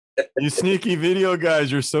You sneaky video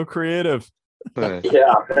guys, you're so creative. Yeah.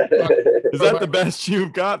 Is that the best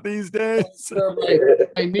you've got these days?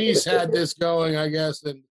 My niece had this going, I guess,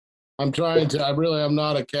 and I'm trying to. I'm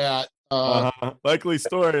not a cat. Likely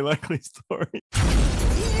story.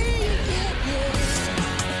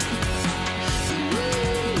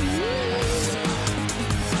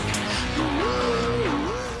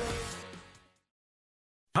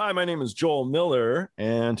 Hi, my name is Joel Miller,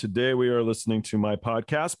 and today we are listening to my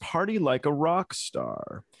podcast, Party Like a Rock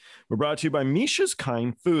Star. We're brought to you by Misha's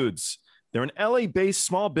Kind Foods. They're an LA-based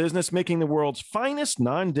small business making the world's finest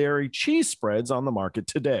non-dairy cheese spreads on the market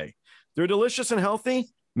today. They're delicious and healthy,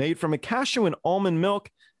 made from a cashew and almond milk,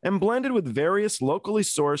 and blended with various locally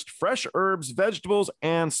sourced fresh herbs, vegetables,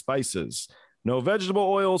 and spices. No vegetable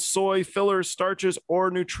oils, soy, fillers, starches,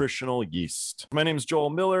 or nutritional yeast. My name is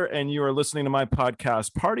Joel Miller, and you are listening to my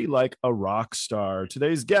podcast, Party Like a Rock Star.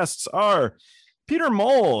 Today's guests are Peter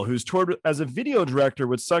Moll, who's toured as a video director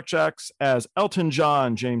with such acts as Elton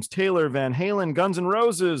John, James Taylor, Van Halen, Guns N'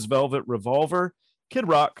 Roses, Velvet Revolver, Kid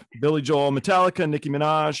Rock, Billy Joel, Metallica, Nicki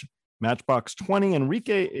Minaj, Matchbox 20,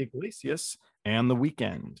 Enrique Iglesias, and The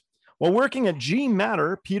Weeknd. While working at G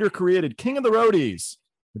Matter, Peter created King of the Roadies,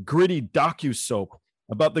 a gritty docu-soap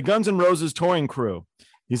about the Guns N' Roses touring crew.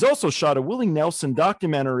 He's also shot a Willie Nelson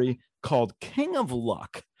documentary called King of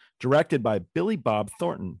Luck, directed by Billy Bob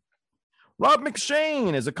Thornton. Rob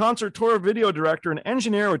McShane is a concert tour video director and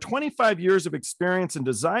engineer with 25 years of experience in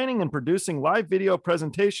designing and producing live video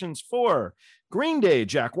presentations for Green Day,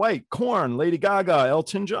 Jack White, Korn, Lady Gaga,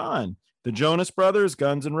 Elton John, the Jonas Brothers,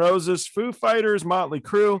 Guns N' Roses, Foo Fighters, Motley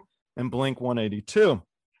Crue, and Blink-182.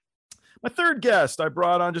 My third guest I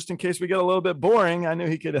brought on just in case we get a little bit boring. I knew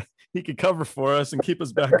he could cover for us and keep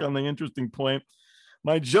us back on the interesting point.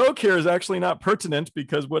 My joke here is actually not pertinent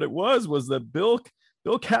because what it was that Bill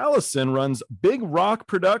Callison runs Big Rock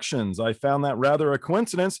Productions. I found that rather a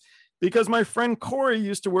coincidence because my friend Corey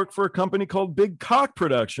used to work for a company called Big Cock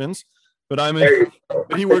Productions, but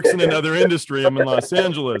he works in another industry. I'm in Los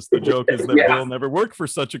Angeles. The joke is that Bill never worked for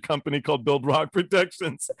such a company called Big Rock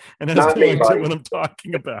Productions and has no idea what I'm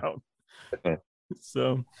talking about.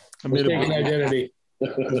 So I made a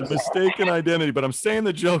mistaken identity, but I'm saying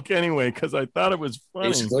the joke anyway because I thought it was funny.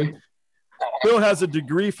 Basically. Bill has a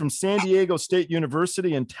degree from San Diego State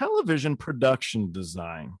University in television production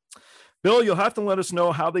design. Bill, you'll have to let us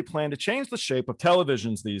know how they plan to change the shape of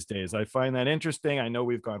televisions these days. I find that interesting. I know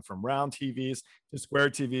we've gone from round TVs to square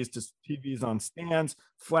TVs to TVs on stands,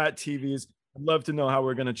 flat TVs. I'd love to know how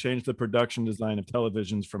we're going to change the production design of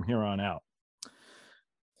televisions from here on out.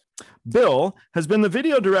 Bill has been the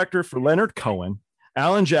video director for Leonard Cohen,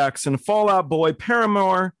 Alan Jackson, Fall Out Boy,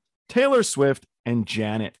 Paramour, Taylor Swift, and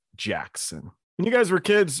Janet Jackson. When you guys were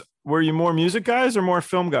kids, were you more music guys or more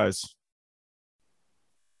film guys?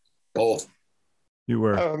 Both. You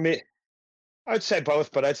were. I'd say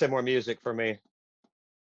both, but I'd say more music for me.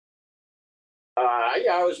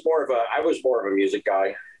 I was more of a music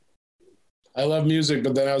guy. I love music,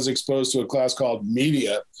 but then I was exposed to a class called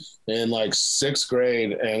media in like sixth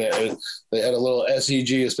grade, and they had a little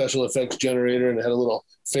SEG, a special effects generator, and it had a little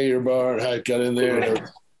fader bar, and I got in there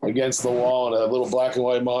and against the wall, and a little black and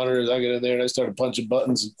white monitors. I got in there and I started punching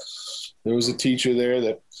buttons. And there was a teacher there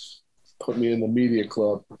that put me in the media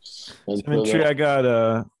club. I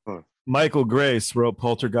got Michael Grace wrote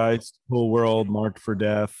Poltergeist, Whole World, Marked for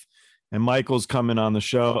Death, and Michael's coming on the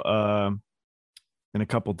show in a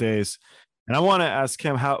couple days. And I want to ask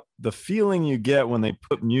him how the feeling you get when they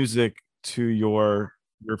put music to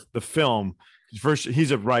the film. First,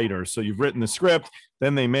 he's a writer, so you've written the script,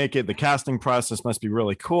 then they make it. The casting process must be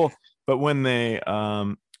really cool. But when they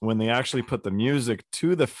actually put the music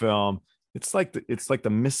to the film, it's like the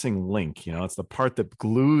missing link. You know, it's the part that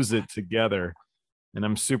glues it together. And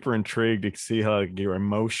I'm super intrigued to see how you're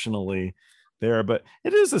emotionally there. But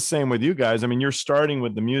it is the same with you guys. I mean, you're starting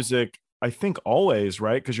with the music, I think always,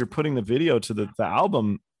 right? Because you're putting the video to the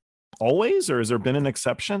album always, or has there been an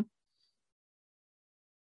exception?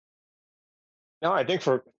 No, I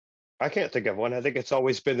can't think of one. I think it's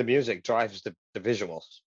always been the music drives the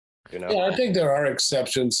visuals. You know? Yeah, I think there are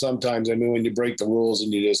exceptions sometimes. I mean, when you break the rules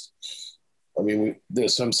and you just,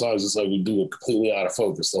 there's some songs it's like we do it completely out of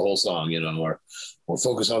focus, the whole song, you know, or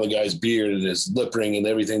focus on the guy's beard and his lip ring and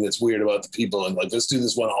everything that's weird about the people. And like, let's do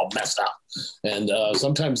this one all messed up. And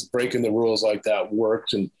sometimes breaking the rules like that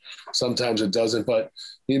works and sometimes it doesn't. But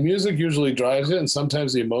the music usually drives it. And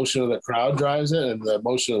sometimes the emotion of the crowd drives it and the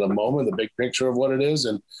emotion of the moment, the big picture of what it is.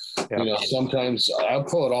 And, you know, sometimes I'll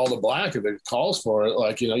pull it all to black if it calls for it.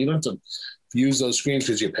 Like, you know, you don't have to use those screens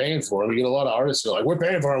because you're paying for them. You get a lot of artists who are like, we're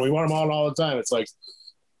paying for them. We want them on all the time. It's like,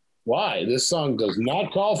 Why? This song does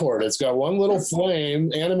not call for it. It's got one little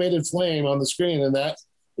flame, animated flame on the screen, and that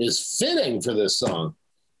is fitting for this song.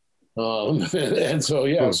 And so,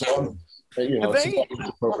 yeah, so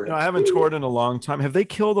I haven't toured in a long time. Have they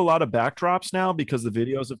killed a lot of backdrops now because the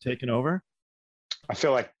videos have taken over? I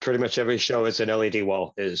feel like pretty much every show is an LED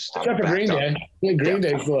wall. Except for Green Day. Green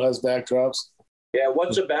Day still has backdrops. Yeah,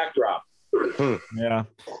 what's a backdrop? Yeah,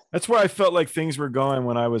 that's where I felt like things were going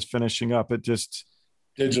when I was finishing up. It just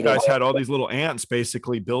you guys had all these little ants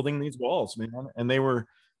basically building these walls, man, and they were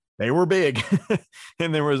big,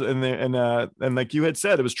 and there was and like you had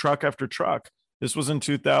said, it was truck after truck. This was in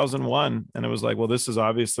 2001, and it was like, well, this is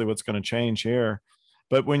obviously what's going to change here.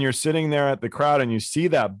 But when you're sitting there at the crowd and you see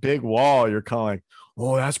that big wall, you're kind of like,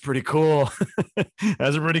 oh, that's pretty cool.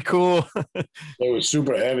 That's pretty cool. They were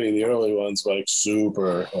super heavy, the early ones, like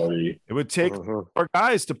super heavy. It would take our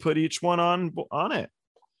guys to put each one on it.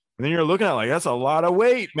 And then you're looking at it like, that's a lot of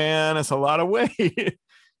weight, man. That's a lot of weight.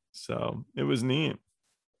 So it was neat.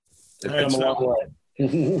 Right, so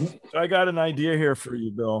I got an idea here for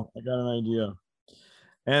you, Bill. I got an idea.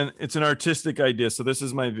 And it's an artistic idea. So this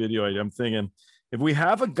is my video idea. I'm thinking, if we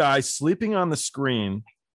have a guy sleeping on the screen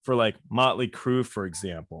for like Motley Crue, for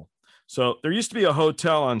example. So there used to be a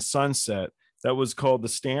hotel on Sunset that was called the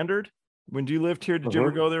Standard. When you lived here, did you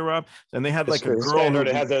ever go there, Rob? And they had like a girl. Standard,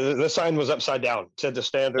 it had the sign was upside down. It said the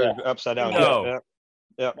Standard upside down. No.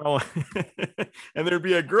 Yeah. Oh. And there'd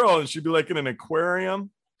be a girl, and she'd be like in an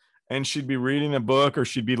aquarium, and she'd be reading a book, or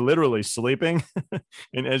she'd be literally sleeping.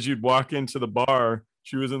 And as you'd walk into the bar,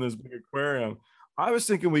 she was in this big aquarium. I was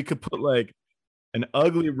thinking we could put like an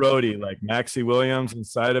ugly roadie like Maxie Williams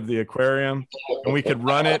inside of the aquarium, and we could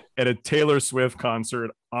run it at a Taylor Swift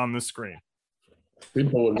concert on the screen.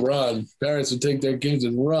 People would run. Parents would take their kids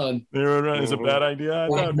and run. They would run. It's a bad idea.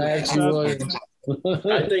 Maxie Williams.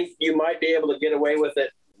 I think you might be able to get away with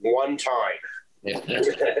it one time.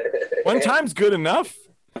 One time's good enough.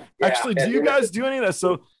 Yeah. Actually, do you guys do any of that?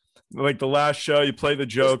 So like the last show, you play the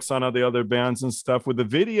jokes on all the other bands and stuff. With the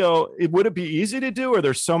video, would it be easy to do, or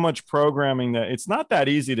there's so much programming that it's not that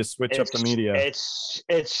easy to switch up the media? It's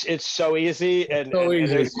so easy, and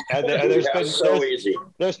easy.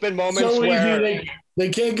 There's been moments where they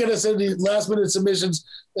can't get us any last minute submissions.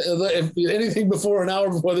 If anything before an hour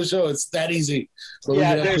before the show, it's that easy. So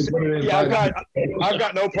I've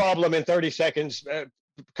got no problem in 30 seconds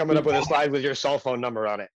coming up with a slide with your cell phone number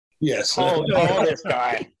on it. Yes, call this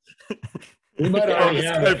guy. We might already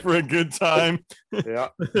have it for a good time. Yeah,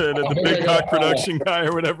 and the Big Cock production guy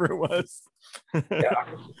or whatever it was. Yeah,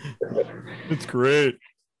 it's great.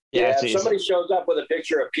 Yeah, if somebody shows up with a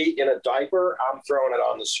picture of Pete in a diaper, I'm throwing it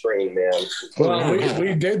on the screen, man. Well,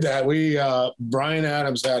 we did that. Brian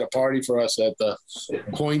Adams had a party for us at the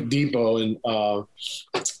Point Depot in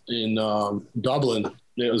Dublin.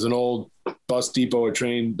 It was an old bus depot or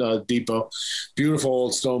train depot, beautiful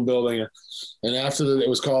old stone building. And after it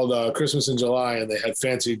was called Christmas in July, and they had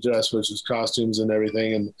fancy dress, which was costumes and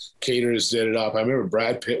everything, and caterers did it up. I remember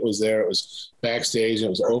Brad Pitt was there. It was backstage, and it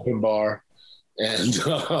was open bar.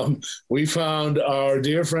 And we found our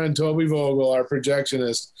dear friend Toby Vogel, our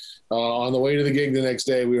projectionist, on the way to the gig the next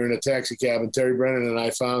day. We were in a taxi cab, and Terry Brennan and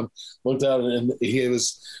I looked out, and he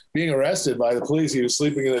was being arrested by the police. He was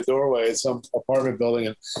sleeping in the doorway at some apartment building,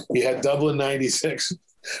 and he had Dublin 96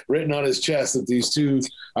 written on his chest that these two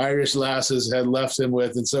Irish lasses had left him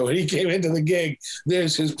with. And so when he came into the gig,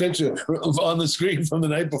 there's his picture on the screen from the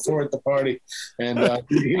night before at the party. And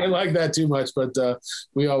he didn't like that too much, but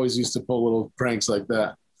we always used to pull little pranks like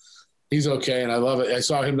that. He's okay, and I love it. I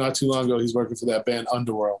saw him not too long ago. He's working for that band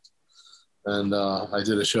Underworld. And I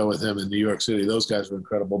did a show with him in New York City. Those guys were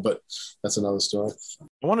incredible, but that's another story.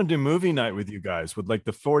 I want to do movie night with you guys with like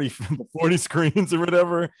the 40 screens or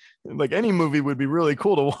whatever. Like any movie would be really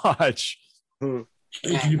cool to watch.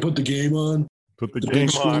 Hey, can you put the game on? Put the game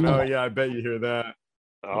on. Oh, yeah, I bet you hear that.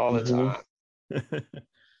 All the time.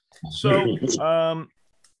 So,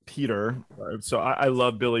 Peter, so I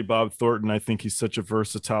love Billy Bob Thornton. I think he's such a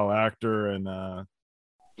versatile actor, and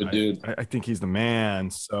dude. I think he's the man.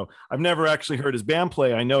 So I've never actually heard his band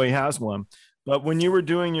play. I know he has one, but when you were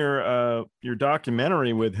doing your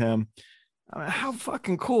documentary with him, how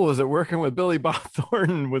fucking cool is it working with Billy Bob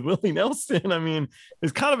Thornton with Willie Nelson? I mean,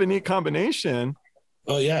 it's kind of a neat combination.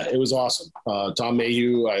 Oh yeah, it was awesome. Tom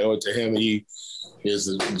Mayhew, I owe it to him. He was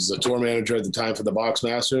the tour manager at the time for the Box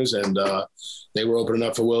Masters, and they were opening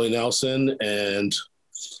up for Willie Nelson, and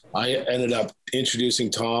I ended up introducing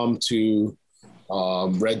Tom to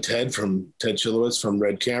Red Ted from Ted Chilowitz from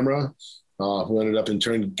Red Camera, who ended up in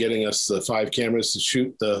turn getting us the 5 cameras to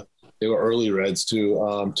shoot they were early Reds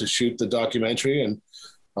to shoot the documentary. And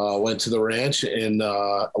Went to the ranch in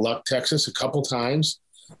Luck, Texas a couple times.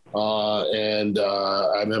 And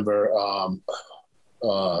I remember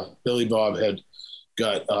Billy Bob had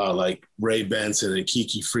got like Ray Benson and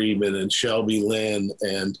Kiki Friedman and Shelby Lynn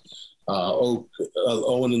and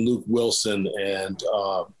Owen and Luke Wilson and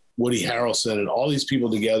Woody Harrelson and all these people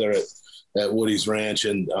together at Woody's ranch.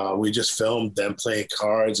 And we just filmed them playing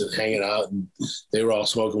cards and hanging out, and they were all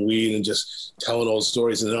smoking weed and just telling old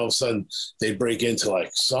stories. And then all of a sudden they break into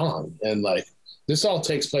like song, and like this all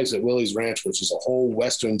takes place at Willie's ranch, which is a whole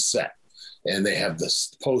Western set. And they have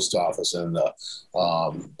this post office and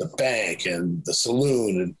the bank and the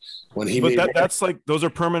saloon. And when he that's like, those are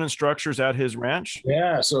permanent structures at his ranch.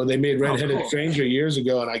 Yeah. So they made Red-Headed Stranger years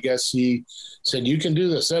ago. And I guess he said, you can do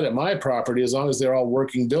the set at my property as long as they're all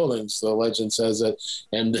working buildings. The legend says that.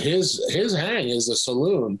 And his hang is a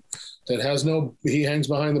saloon that has he hangs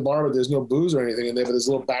behind the bar, but there's no booze or anything. And they have this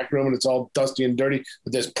little back room and it's all dusty and dirty,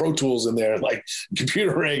 but there's Pro Tools in there, like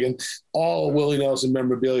computer rig and all Willie Nelson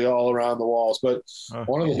memorabilia all around the walls. But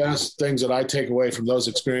one of the best things that I take away from those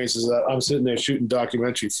experiences that I'm sitting there shooting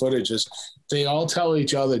documentary footage is they all tell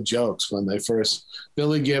each other jokes when they first,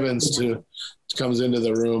 Billy Gibbons comes into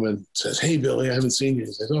the room and says, "Hey, Billy, I haven't seen you."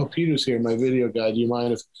 He says, "Oh, Peter's here, my video guy. Do you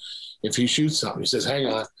mind if he shoots something?" He says, "Hang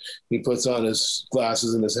on." He puts on his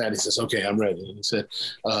glasses and his hat. He says, "Okay, I'm ready." And he said,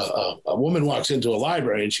 a woman walks into a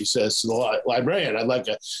library and she says to the librarian, "I'd like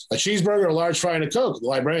a cheeseburger, a large fry, and a Coke." The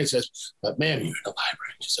librarian says, "But ma'am, you're in a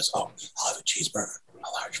library." She says, "Oh, I'll have a cheeseburger,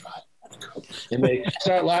 a large fry, and a Coke." And they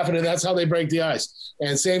start laughing, and that's how they break the ice.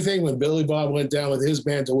 And same thing when Billy Bob went down with his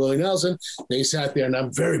band to Willie Nelson, they sat there, and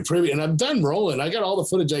I'm very privy, and I'm done rolling. I got all the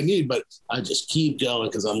footage I need, but I just keep going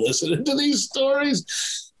because I'm listening to these stories.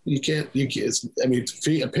 You can't, I mean,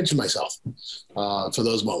 I'm pinching myself for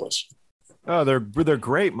those moments. Oh, they're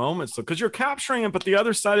great moments because you're capturing it, but the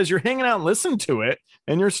other side is you're hanging out and listening to it,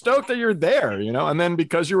 and you're stoked that you're there, you know. And then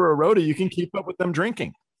because you were a roadie, you can keep up with them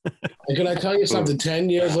drinking. And can I tell you something? 10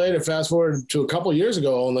 years later, fast forward to a couple years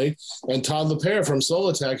ago only, and Todd LePere from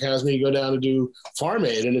Solotech has me go down to do Farm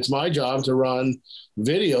Aid, and it's my job to run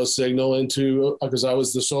video signal into, because I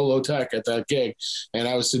was the solo tech at that gig, and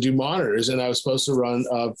I was to do monitors, and I was supposed to run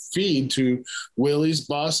a feed to Willie's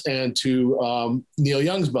bus and to Neil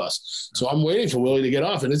Young's bus. So I'm waiting for Willie to get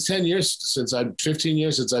off, and it's 15 years since I've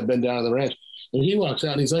been down on the ranch, and he walks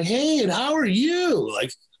out and he's like, "Hey, and how are you?"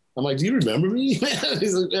 Like, I'm like, "Do you remember me?"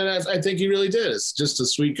 He's like, and I think he really did. It's just a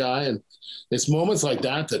sweet guy. And it's moments like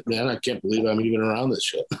that, man, I can't believe I'm even around this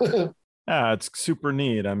shit. Yeah, it's super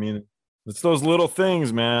neat. I mean, it's those little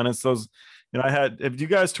things, man. It's those, you know, if you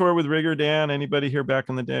guys tour with Rigger Dan, anybody here back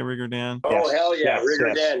in the day, Rigger Dan? Oh, yes. Hell yeah. Yes,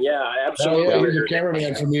 Rigger Dan. Yeah, absolutely. Yeah, he was a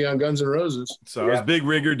cameraman for me on Guns N' Roses. So I was a big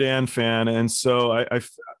Rigger Dan fan. And so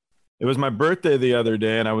it was my birthday the other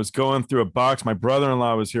day, and I was going through a box. My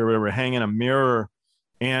brother-in-law was here. We were hanging a mirror.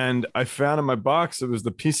 And I found in my box, it was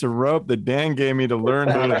the piece of rope that Dan gave me to learn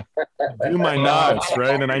how to do my knots,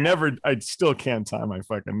 right? And I still can't tie my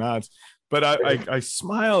fucking knots. But I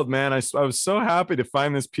smiled, man. I was so happy to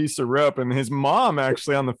find this piece of rope. And his mom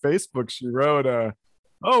actually on the Facebook, she wrote,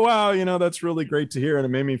 "Oh, wow, you know, that's really great to hear." And it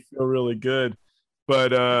made me feel really good.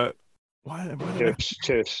 But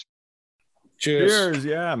Cheers.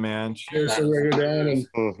 Yeah, man. Cheers to Rigger Dan and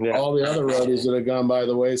all the other roadies that have gone by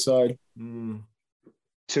the wayside.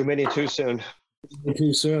 Too many, too soon.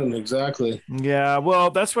 Too soon, exactly. Yeah, well,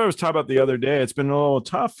 that's what I was talking about the other day. It's been a little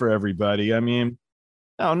tough for everybody. I mean,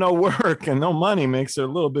 no work and no money makes it a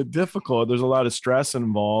little bit difficult. There's a lot of stress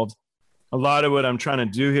involved. A lot of what I'm trying to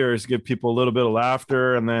do here is give people a little bit of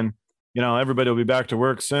laughter, and then, you know, everybody will be back to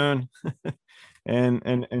work soon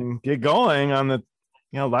and get going on the,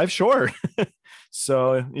 you know, life's short.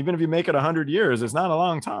 So even if you make it 100 years, it's not a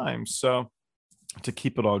long time. So to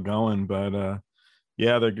keep it all going, but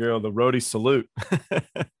yeah, the roadie salute.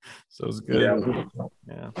 So it's good.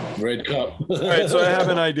 Yeah. Red cup. All right. So I have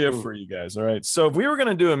an idea for you guys. All right. So if we were going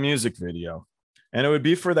to do a music video, and it would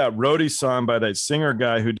be for that roadie song by that singer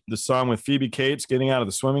guy who did the song with Phoebe Cates getting out of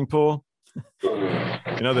the swimming pool.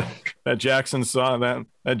 You know, that Jackson song,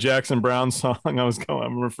 that Jackson Brown song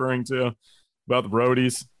I'm referring to about the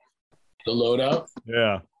roadies. The loadout.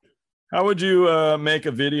 Yeah. How would you make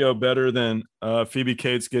a video better than Phoebe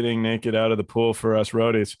Cates getting naked out of the pool for us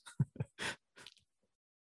roadies?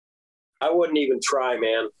 I wouldn't even try,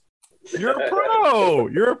 man. You're a pro.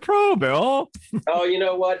 You're a pro, Bill. Oh, you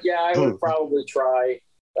know what? Yeah, I would probably try.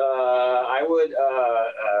 I would.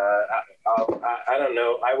 I don't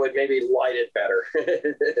know. I would maybe light it better.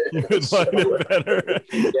 You would light it better.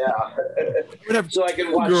 Yeah. So I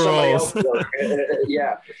can watch somebody else work.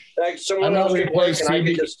 Yeah. Like someone else could work, and I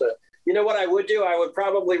could just. You know what I would do? I would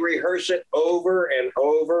probably rehearse it over and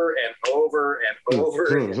over and over and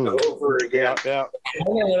over and over again. Yeah. I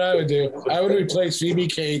know what I would do. I would replace Phoebe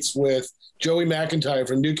Cates with Joey McIntyre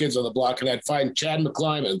from New Kids on the Block, and I'd find Chad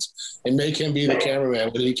McClymons and make him be the cameraman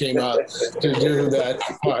when he came out to do that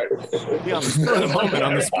part. Yeah, on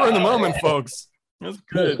the spur of the moment, folks. That's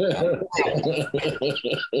good.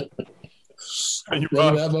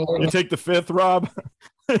 You take the fifth, Rob.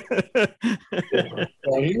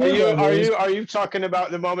 Are you talking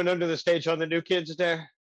about the moment under the stage on the New Kids there?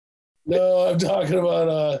 No, I'm talking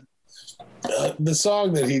about the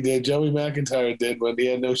song that he did, Joey McIntyre did when he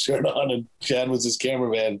had no shirt on and Chad was his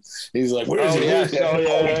cameraman. He's like, "Where's he?" Yes.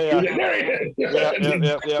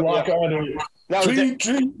 Yeah. Walk on and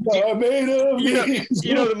trees are made of leaves.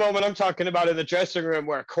 You know the moment I'm talking about in the dressing room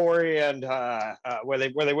where Corey and where they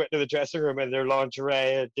went to the dressing room in their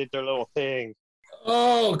lingerie and did their little thing.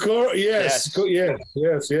 Oh, Corey! Yes. We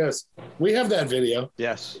have that video.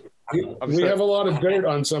 Yes. We have a lot of dirt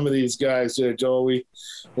on some of these guys, Joel. We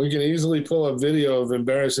can easily pull a video of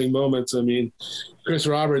embarrassing moments. I mean, Chris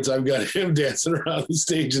Roberts, I've got him dancing around the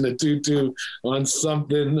stage in a tutu on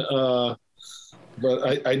something.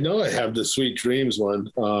 But I know I have the Sweet Dreams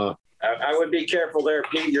one. I would be careful there,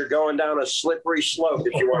 Pete. You're going down a slippery slope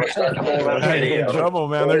if you want to start pulling that video. In trouble,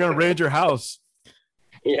 man. They're going to raid your house.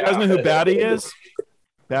 Yeah. You guys know who Batty is?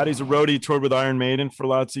 Batty's a roadie. He toured with Iron Maiden for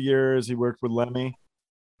lots of years. He worked with Lemmy.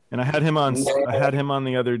 And I had him on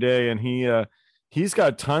the other day, and he's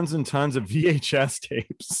got tons and tons of VHS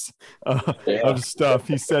tapes of stuff.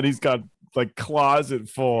 He said he's got like closet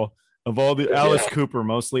full of all the Alice Cooper,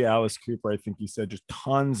 mostly Alice Cooper. I think he said just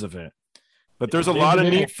tons of it. But there's a lot of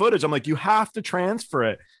neat footage. I'm like, you have to transfer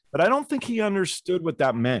it. But I don't think he understood what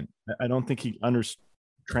that meant. I don't think he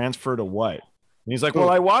transferred to what. And he's like, well,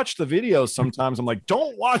 I watch the videos sometimes. I'm like,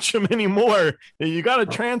 don't watch them anymore. You got to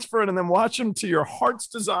transfer it and then watch them to your heart's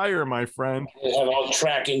desire, my friend. They have all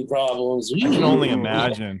tracking problems. I can only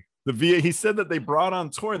imagine. He said that they brought on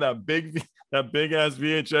tour that big ass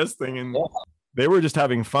VHS thing, and they were just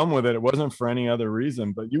having fun with it. It wasn't for any other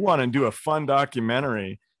reason. But you want to do a fun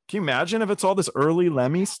documentary. Can you imagine if it's all this early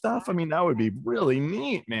Lemmy stuff? I mean, that would be really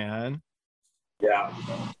neat, man. Yeah.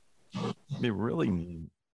 It'd be really neat.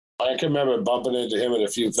 I can remember bumping into him at a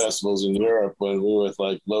few festivals in Europe when we were with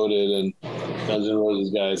like Loaded and Guns N'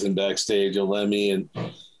 Roses guys and backstage, Lemmy and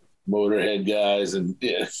Motorhead guys, and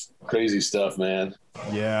crazy stuff, man.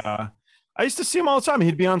 Yeah, I used to see him all the time.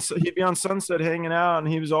 He'd be on Sunset hanging out, and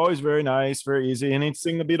he was always very nice, very easy, and he'd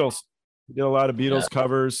sing the Beatles. He did a lot of Beatles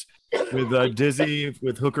covers with Dizzy,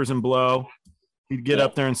 with Hookers and Blow. He'd get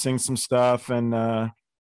up there and sing some stuff, and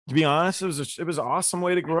to be honest, it was an awesome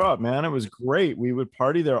way to grow up, man. It was great. We would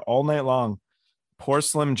party there all night long. Poor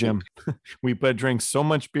Slim Jim. We drank so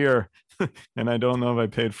much beer, and I don't know if I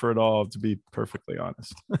paid for it all, to be perfectly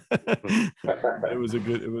honest. It was a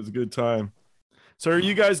good time. So are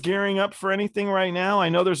you guys gearing up for anything right now? I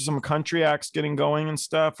know there's some country acts getting going and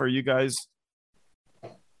stuff. Are you guys?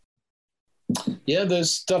 Yeah,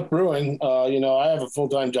 there's stuff brewing. I have a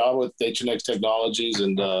full-time job with H&X Technologies,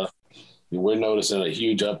 and we're noticing a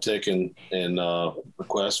huge uptick in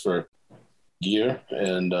requests for gear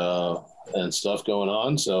and stuff going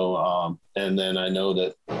on. So, and then I know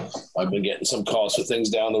that I've been getting some calls for things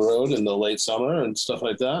down the road in the late summer and stuff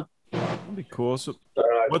like that. That'd be cool. So,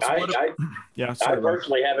 I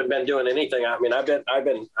personally haven't been doing anything. I mean, I've been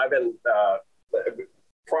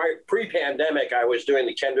pre-pandemic. I was doing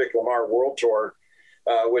the Kendrick Lamar World Tour,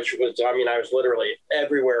 which was, I was literally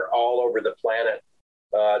everywhere, all over the planet.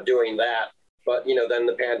 Doing that, but then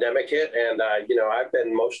the pandemic hit, and I've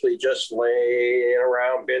been mostly just laying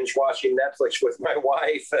around binge watching Netflix with my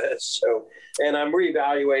wife. And I'm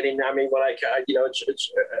reevaluating. I mean, when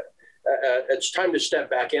it's time to step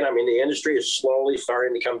back in. I mean, the industry is slowly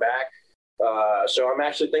starting to come back. So I'm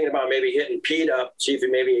actually thinking about maybe hitting Pete up, see if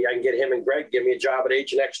maybe I can get him and Greg give me a job at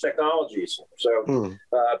H&X Technologies. So,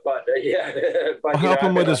 but I'll help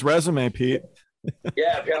him with his resume, Pete.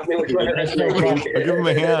 Yeah, help me with my resume. I'll give him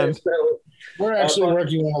a hand. We're actually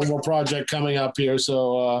working on a little project coming up here,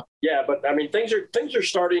 so yeah. But I mean, things are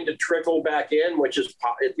starting to trickle back in, which is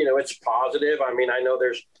it's positive. I mean, I know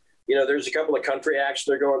there's a couple of country acts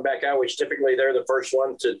that are going back out, which typically they're the first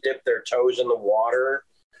one to dip their toes in the water.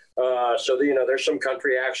 So there's some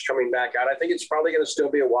country acts coming back out. I think it's probably going to still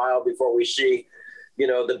be a while before we see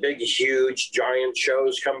the big, huge, giant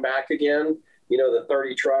shows come back again. The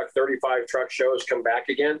 30 truck, 35 truck shows come back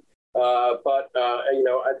again. But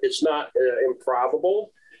it's not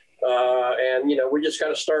improbable. And, we just got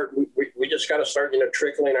to start, we just got to start,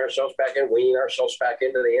 trickling ourselves back in, weaning ourselves back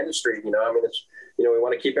into the industry. I mean, it's, we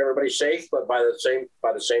want to keep everybody safe, but by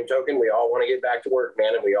the same token, we all want to get back to work,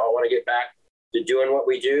 man. And we all want to get back to doing what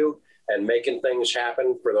we do and making things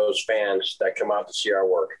happen for those fans that come out to see our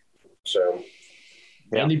work. So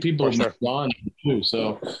many people have gone too.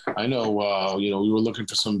 So I know, we were looking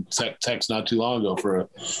for some techs not too long ago for an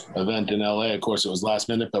event in LA. Of course, it was last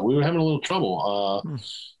minute, but we were having a little trouble.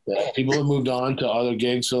 People have moved on to other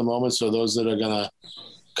gigs for the moment. So those that are going to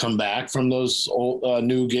come back from those old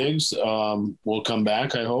new gigs will come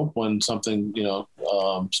back, I hope, when something,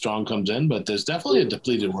 strong comes in. But there's definitely a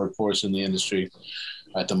depleted workforce in the industry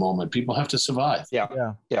at the moment. People have to survive. Yeah.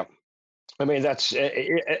 I mean,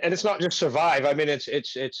 and it's not just survive. I mean,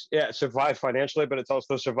 it's survive financially, but it's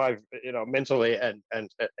also survive, mentally and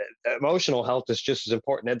emotional health is just as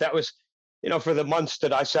important. And that was, for the months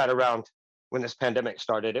that I sat around when this pandemic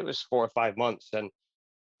started, it was 4 or 5 months. And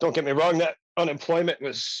don't get me wrong, that unemployment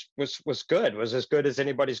was good, was as good as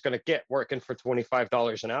anybody's going to get working for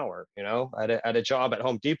 $25 an hour, at a job at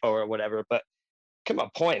Home Depot or whatever. But come a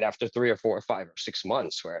point after 3 or 4 or 5 or 6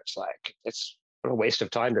 months where it's like, it's a waste of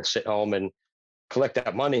time to sit home and collect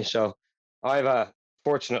that money. So I've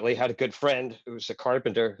fortunately had a good friend who's a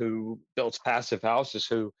carpenter who builds passive houses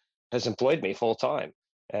who has employed me full time.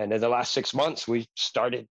 And in the last 6 months, we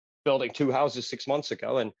started building 2 houses 6 months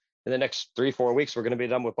ago. And in the next 3-4 weeks, we're going to be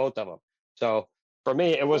done with both of them. So for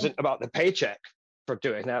me, it wasn't about the paycheck for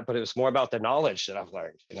doing that, but it was more about the knowledge that I've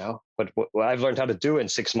learned, what I've learned how to do in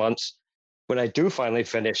 6 months. When I do finally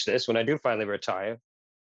finish this, when I do finally retire,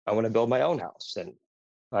 I want to build my own house, and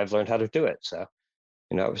I've learned how to do it. So,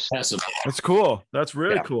 that's cool. That's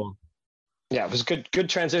really cool. Yeah, it was a good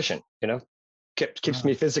transition. Keeps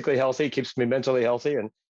me physically healthy, keeps me mentally healthy, and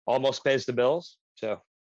almost pays the bills. So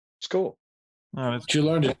it's cool. You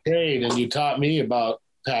learned a trade, and you taught me about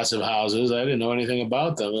passive houses. I didn't know anything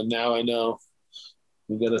about them, and now I know.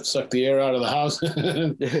 You got to suck the air out of the house,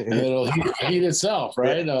 and it'll heat itself,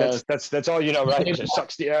 right? That's all you know, right? It just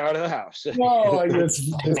sucks the air out of the house. No, it's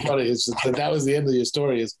funny. That was the end of your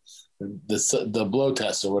story. Is the blow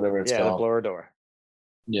test or whatever it's called? Yeah, the blower door.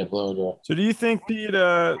 Yeah, blower door. So, do you think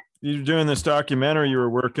that you're doing this documentary you were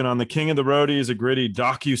working on, The King of the Roadies, a gritty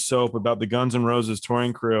docu-soap about the Guns N' Roses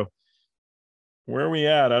touring crew? Where are we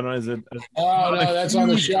at? I don't know. Is it? Oh, no, that's on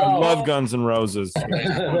the show. I love Guns N' Roses.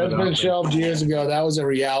 That's been shelved years ago. That was a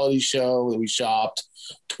reality show that we shopped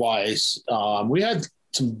twice. We had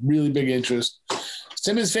some really big interest.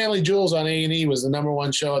 Simmons Family Jewels on A&E was the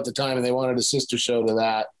 #1 show at the time, and they wanted a sister show to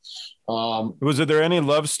that. Was there any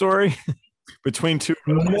love story between two?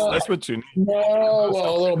 No, that's what you need. No,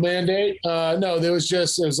 well, a little Band-Aid. No, there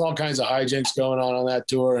was all kinds of hijinks going on that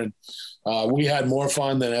tour, and we had more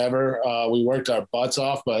fun than ever. We worked our butts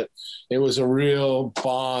off, but it was a real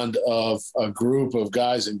bond of a group of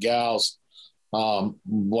guys and gals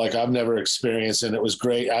like I've never experienced, and it was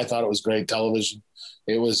great. I thought it was great television.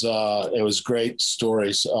 It was great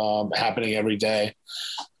stories happening every day.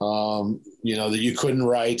 That you couldn't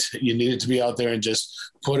write. You needed to be out there and just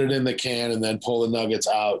put it in the can and then pull the nuggets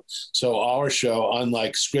out. So our show,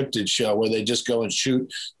 unlike scripted show where they just go and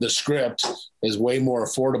shoot the script, is way more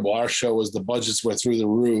affordable. Our show was the budgets were through the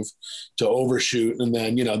roof to overshoot. And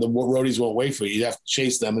then, the roadies won't wait for you. You have to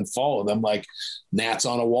chase them and follow them like gnats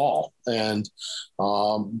on a wall. And,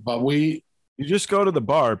 but you just go to the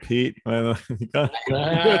bar, Pete.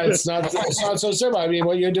 It's not so simple. I mean,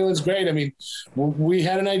 what you're doing is great. I mean, we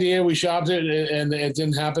had an idea, we shopped it, and it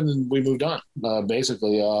didn't happen, and we moved on,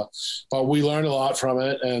 basically. But we learned a lot from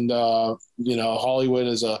it, and Hollywood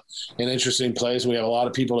is an interesting place. We have a lot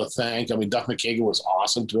of people to thank. I mean, Duff McKagan was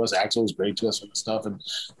awesome to us. Axl was great to us and stuff, and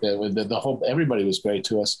everybody was great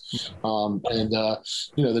to us.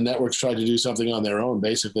 The networks tried to do something on their own,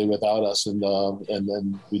 basically, without us, and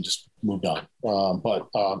then we just moved on. But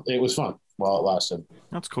it was fun while it lasted.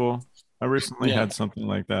 That's cool. I recently had something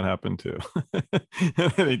like that happen too.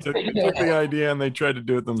 They took the idea and they tried to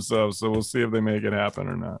do it themselves. So we'll see if they make it happen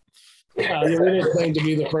or not. Yeah, we didn't claim to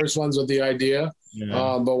be the first ones with the idea.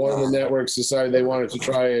 Yeah. But one of the networks decided they wanted to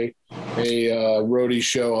try a roadie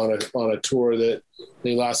show on a tour that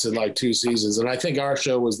they lasted like 2 seasons. And I think our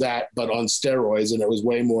show was that, but on steroids, and it was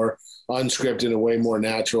way more unscripted and way more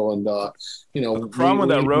natural. And the problem with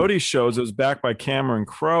that roadie show is it was backed by Cameron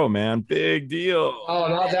Crowe, man. Big deal. Oh,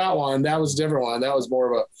 not that one. That was a different one. That was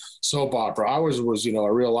more of a soap opera. Ours was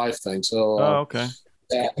a real life thing. So okay.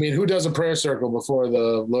 I mean, who does a prayer circle before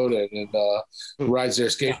the load-in and rides their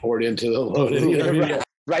skateboard into the load-in?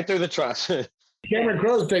 Right through the truss. Cameron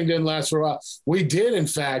Crowe's thing didn't last for a while. We did, in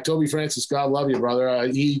fact, Toby Francis, God love you, brother.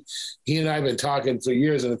 He and I have been talking for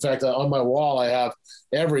years. And in fact, on my wall, I have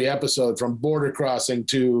every episode from Border Crossing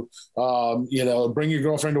to, Bring Your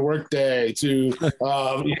Girlfriend to Work Day to,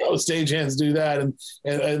 Stagehands Do That.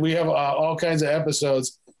 And we have all kinds of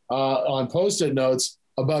episodes on Post-it notes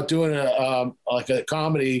about doing a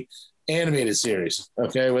comedy animated series,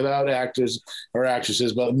 okay, without actors or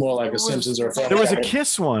actresses, but more like a Simpsons or a There was a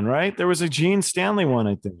Kiss one, right? There was a Gene Stanley one,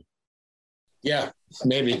 I think. Yeah,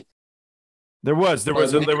 maybe. There was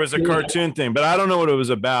a cartoon thing, but I don't know what it was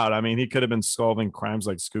about. I mean, he could have been solving crimes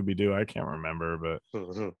like Scooby-Doo. I can't remember, but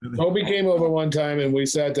Toby came over one time and we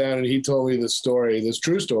sat down and he told me this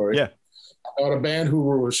true story. Yeah. About a band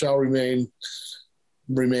who shall remain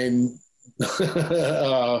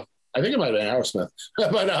I think it might have been Aerosmith,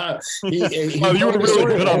 but you were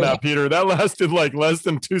really good on that, Peter. That lasted like less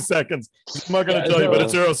than 2 seconds. I'm not going to tell you, but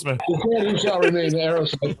it's Aerosmith. He shall remain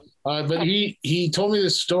Aerosmith. But he told me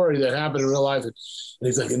this story that happened in real life, and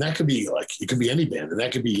he's like, and that could be like, it could be any band, and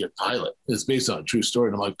that could be your pilot. It's based on a true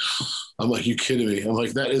story. And I'm like, you kidding me? I'm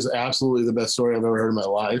like, that is absolutely the best story I've ever heard in my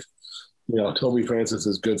life. Toby Francis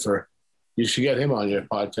is good for. You should get him on your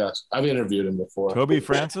podcast. I've interviewed him before. Toby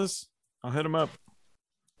Francis, I'll hit him up.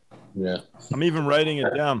 Yeah, I'm even writing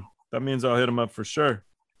it down. That means I'll hit him up for sure.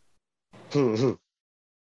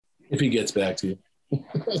 If he gets back to you.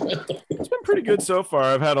 It's been pretty good so far.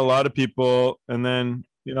 I've had a lot of people, and then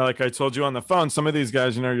like I told you on the phone, some of these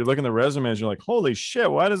guys, you're looking at the resumes, you're like, holy shit,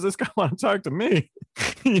 why does this guy want to talk to me?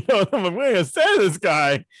 I'm like, wait, I said this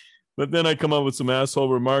guy. But then I come up with some asshole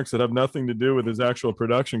remarks that have nothing to do with his actual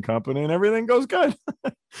production company, and everything goes good.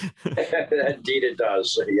 Indeed, it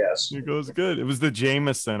does. Yes, it goes good. It was the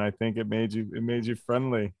Jameson. I think it made you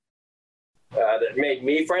friendly. That made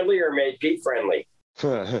me friendly, or made Pete friendly?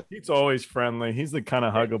 Pete's always friendly. He's the kind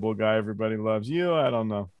of huggable guy everybody loves. I don't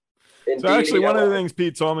know. Indeed, so actually, one of the things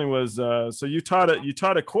Pete told me was, so you taught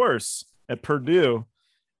a course at Purdue.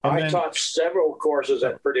 I taught several courses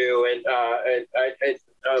at Purdue, and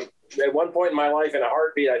at one point in my life, in a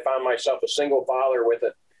heartbeat, I found myself a single father with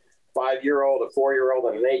a 5-year-old, a 4-year-old,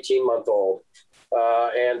 and an 18-month-old.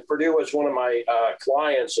 And Purdue was one of my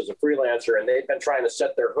clients as a freelancer, and they'd been trying to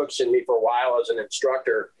set their hooks in me for a while as an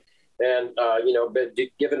instructor. And, but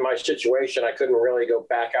given my situation, I couldn't really go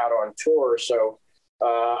back out on tour. So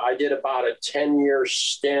I did about a 10-year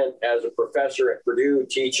stint as a professor at Purdue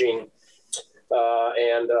teaching.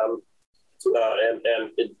 And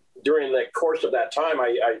during the course of that time,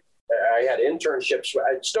 I had internships.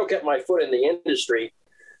 I still kept my foot in the industry,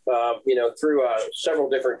 through several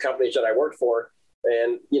different companies that I worked for.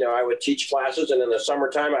 And, I would teach classes, and in the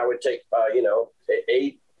summertime, I would take,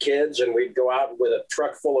 8 kids, and we'd go out with a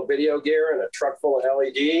truck full of video gear and a truck full of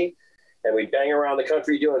LED, and we'd bang around the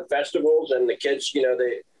country doing festivals. And the kids,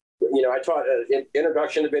 I taught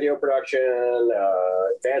introduction to video production,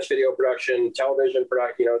 advanced video production, television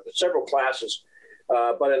production, several classes.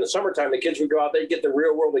 But in the summertime, the kids would go out, they'd get the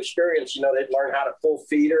real world experience. They'd learn how to pull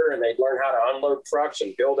feeder, and they'd learn how to unload trucks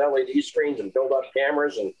and build LED screens and build up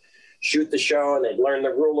cameras and shoot the show. And they'd learn the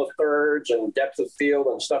rule of thirds and depth of field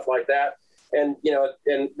and stuff like that. And,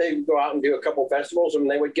 and they'd go out and do a couple festivals, and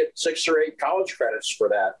they would get 6 or 8 college credits for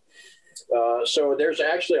that. So there's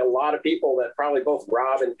actually a lot of people that probably both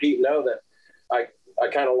Rob and Pete know that I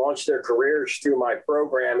kind of launched their careers through my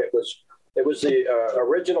program. It was the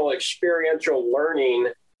original experiential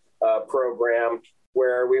learning program,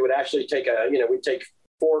 where we would actually take we'd take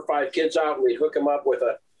 4 or 5 kids out, and we'd hook them up with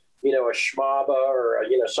a schmaba or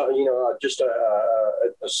just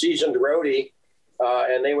a seasoned roadie,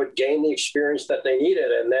 and they would gain the experience that they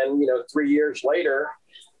needed. And then 3 years later,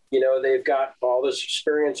 they've got all this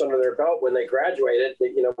experience under their belt. When they graduated,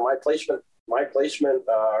 my placement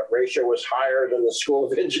ratio was higher than the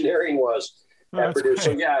School of Engineering was at Purdue.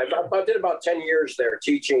 So yeah, I did about 10 years there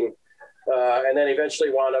teaching, and then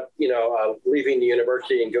eventually wound up, leaving the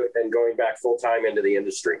university and going back full time into the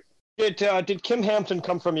industry. Did Kim Hampton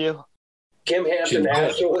come from you? Kim Hampton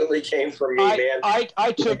absolutely came from me, man.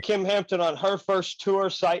 I took Kim Hampton on her first tour,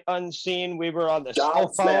 sight unseen. We were on the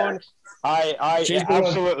cell phone. I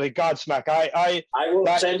absolutely Godsmack. I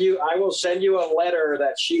will send you a letter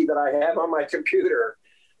that I have on my computer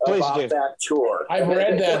about that tour. I've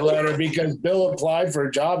read that letter because Bill applied for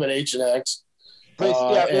a job at H&X.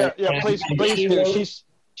 Please, please do.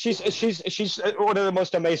 She's one of the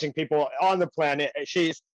most amazing people on the planet.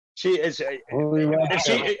 I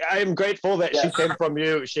am grateful that she came from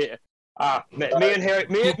you. Me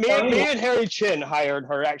and Harry Chin hired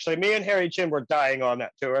her. Actually, me and Harry Chin were dying on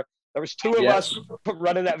that tour. There was 2 of us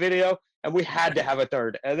running that video, and we had to have a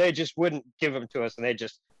third, and they just wouldn't give them to us, and they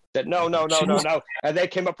just Said, no. And they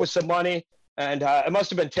came up with some money. And it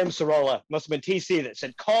must have been Tim Cirola, must have been TC that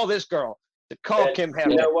said, call this girl, call Kim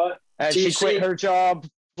Hampton. You know what? And TC, she quit her job,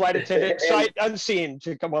 flight attendant, sight unseen,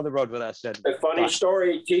 to come on the road with us. And, a funny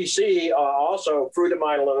story, TC, also fruit of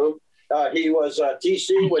my loom. He was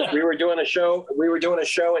TC was we were doing a show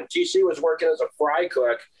and TC was working as a fry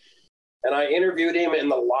cook, and I interviewed him in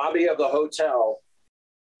the lobby of the hotel.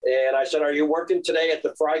 And I said, are you working today at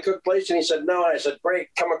the fry cook place? And he said, no. And I said, great,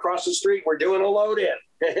 come across the street. We're doing a load in.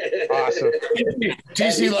 Awesome.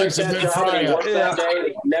 TC likes a good fry.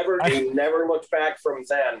 He never looked back from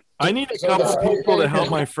then. I need a couple of people to help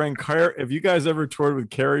my friend Carrie. If you guys ever toured with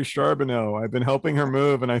Carrie Charbonneau, I've been helping her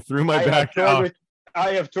move, and I threw my back out.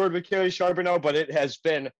 I have toured with Carrie Charbonneau, but it has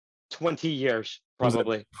been 20 years,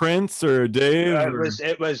 probably. Prince or Dave?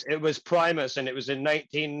 It was Primus, and it was in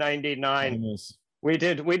 1999. Primus. We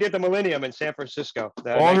did the Millennium in San Francisco.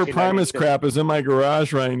 All her Primus crap is in my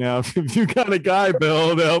garage right now. If you got a guy,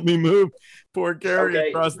 Bill, to help me move poor Carrie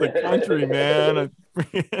across the country, man.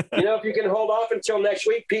 If you can hold off until next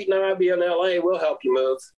week, Pete and I will be in LA. We'll help you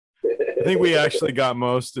move. I think we actually got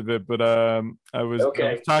most of it, but I was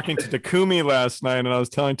talking to Takumi last night, and I was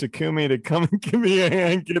telling Takumi to come and give me a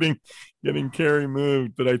hand getting Carrie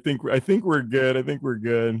moved. But I think we're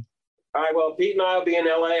good. All right, well, Pete and I will be in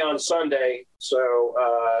LA on Sunday. So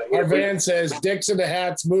our van says Dicks in the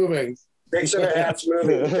Hat's moving. Dicks in the Hat's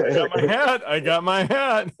moving. I got my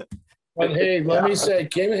hat. But hey, let me say,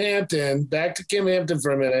 Kim Hampton, back to Kim Hampton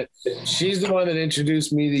for a minute. She's the one that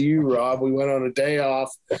introduced me to you, Rob. We went on a day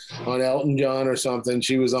off on Elton John or something.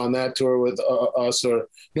 She was on that tour with us, Tim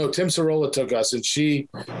Cirola took us, and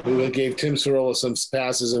we gave Tim Cirola some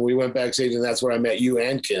passes, and we went backstage, and that's where I met you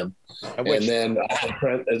and Kim. And then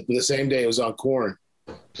the same day, it was on Korn.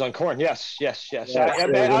 It was on Korn, yes. I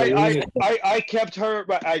kept her,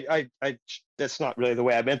 but I that's not really the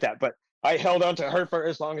way I meant that, but I held on to her for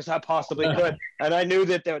as long as I possibly could. And I knew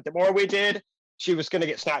that the more we did, she was going to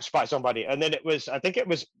get snatched by somebody. And then I think it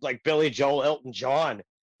was like Billy Joel, Elton John.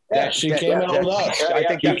 She came out with us.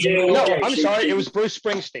 I'm sorry. It was Bruce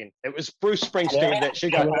Springsteen. That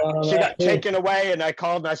she got taken away. And I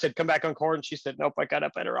called and I said, come back on Korn. And she said, nope, I got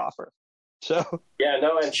a better offer. So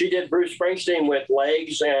and she did Bruce Springsteen with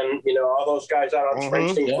Legs and all those guys out on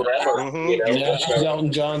Springsteen forever. She's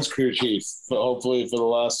Elton John's crew chief. Hopefully for the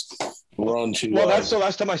last run that's the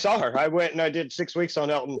last time I saw her. I went and I did 6 weeks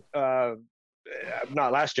on Elton.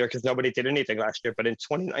 Not last year because nobody did anything last year, but in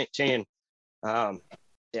 2019. I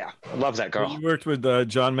love that girl. You worked with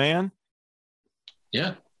John Mahan?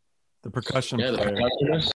 Yeah, the percussion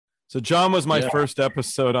player. So John was my first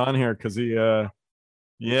episode on here because he.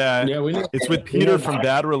 It's with Peter from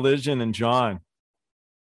Bad Religion and John.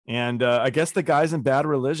 And I guess the guys in Bad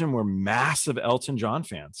Religion were massive Elton John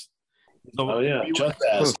fans. So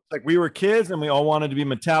we were kids and we all wanted to be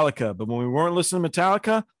Metallica. But when we weren't listening to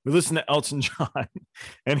Metallica, we listened to Elton John.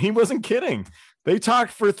 And he wasn't kidding. They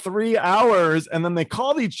talked for 3 hours and then they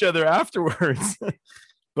called each other afterwards.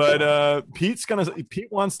 But Pete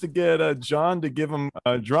wants to get John to give him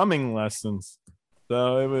drumming lessons.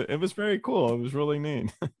 So it was very cool. It was really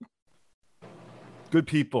neat. Good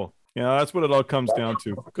people. That's what it all comes down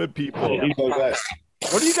to. Good people. What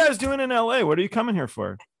are you guys doing in LA? What are you coming here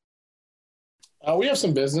for? We have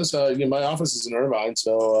some business. My office is in Irvine,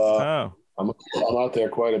 so I'm out there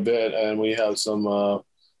quite a bit, and we have some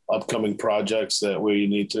upcoming projects that we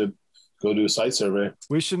need to go do a site survey.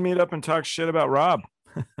 We should meet up and talk shit about Rob.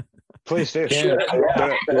 Please do. We're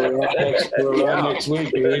around next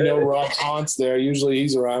week. We know Rob haunts there. Usually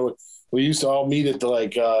he's around. We used to all meet at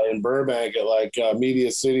in Burbank at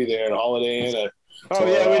Media City there in Holiday Inn. We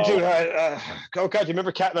do. Do you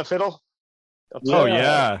remember Cat and the Fiddle?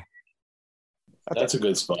 That's a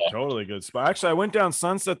good spot. Totally good spot. Actually, I went down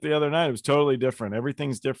Sunset the other night. It was totally different.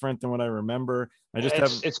 Everything's different than what I remember.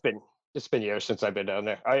 It's been years since I've been down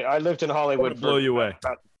there. I lived in Hollywood for you away.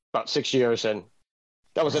 About 6 years, and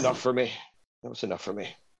that was enough for me.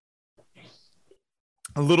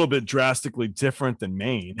 A little bit drastically different than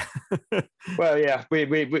Maine. Well, yeah, we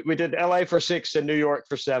did LA for 6 and New York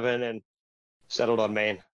for 7 and settled on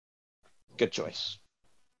Maine. Good choice.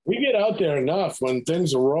 We get out there enough when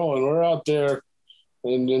things are rolling. We're out there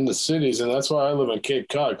in the cities, and that's why I live in Cape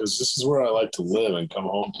Cod, because this is where I like to live and come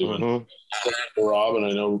home to. And Rob, and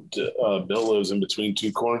I know Bill lives in between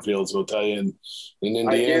 2 cornfields. He'll tell you in Indiana.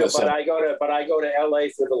 I do, but I go to LA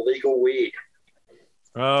for the legal weed.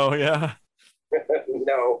 Oh yeah.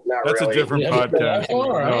 No, not That's really. That's a different podcast.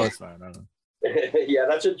 No, it's not. Yeah,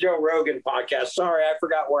 that's a Joe Rogan podcast. Sorry, I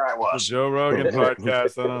forgot where I was. Joe Rogan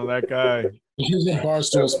podcast. I don't know that guy. He's in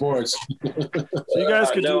Barstool Sports. So you guys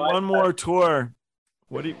could do one more tour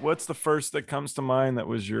What's the first that comes to mind that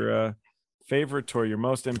was your favorite tour, your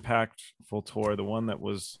most impactful tour, the one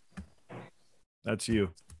that's you?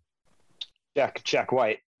 Jack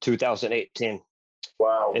White, 2018.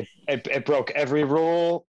 Wow. It broke every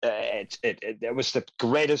rule. It was the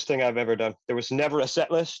greatest thing I've ever done. There was never a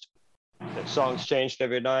set list. The songs changed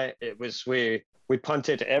every night. It was we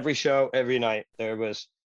punted every show every night. There was,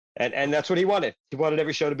 and that's what he wanted. He wanted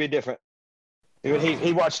every show to be different.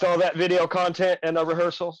 He watched all that video content and the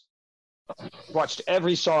rehearsals. Watched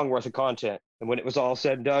every song worth of content, and when it was all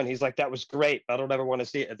said and done, he's like, "That was great. I don't ever want to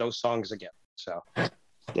see those songs again." So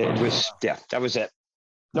it was, that was it.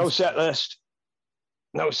 No set list.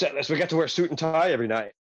 We got to wear suit and tie every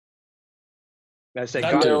night. I say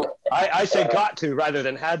got to. I say got to rather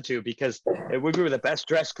than had to, because we were the best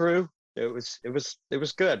dressed crew. It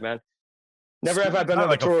was good, man. Never have I been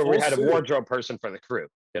on a tour where we had a wardrobe person for the crew.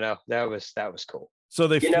 That was cool. So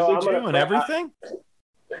they fitted you and everything?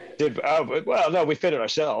 No, we fitted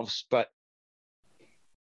ourselves, but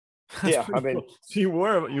yeah, I mean, so you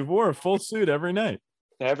wore a full suit every night.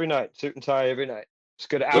 Every night, suit and tie every night. It's a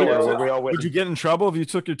good hour where we all went. Would you get in trouble if you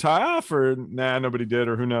took your tie off, or nah, nobody did,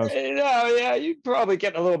 or who knows? No, yeah, you'd probably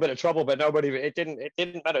get in a little bit of trouble, but it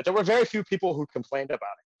didn't matter. There were very few people who complained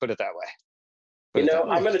about it. Put it that way.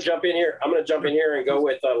 I'm going to jump in here. And go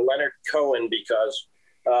with Leonard Cohen, because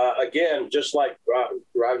again, just like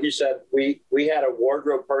Rob, he said, we had a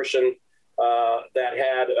wardrobe person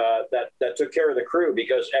that took care of the crew,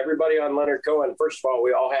 because everybody on Leonard Cohen, first of all,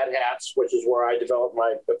 we all had hats, which is where I developed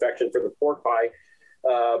my affection for the pork pie.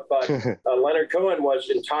 But Leonard Cohen was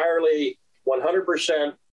entirely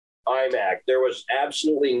 100% IMAG. There was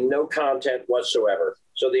absolutely no content whatsoever.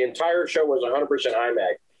 So the entire show was 100%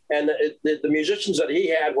 IMAG. And the musicians that he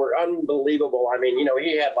had were unbelievable. I mean,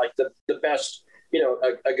 he had like the best,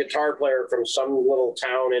 a guitar player from some little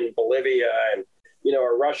town in Bolivia, and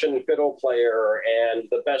a Russian fiddle player, and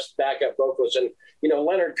the best backup vocalist. And,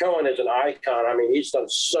 Leonard Cohen is an icon. I mean, he's done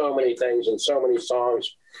so many things and so many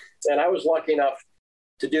songs. And I was lucky enough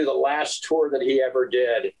to do the last tour that he ever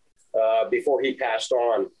did before he passed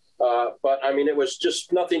on. But, I mean, it was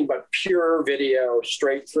just nothing but pure video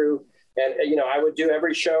straight through. And, I would do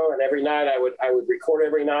every show, and every night I would record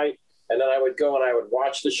every night. And then I would go and I would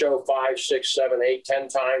watch the show 5, 6, 7, 8, 10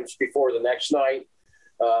 times before the next night.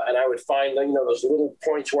 And I would find, those little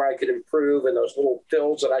points where I could improve, and those little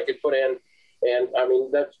fills that I could put in. And I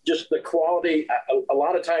mean, that's just the quality. A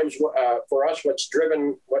lot of times for us,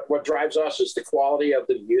 what drives us is the quality of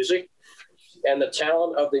the music and the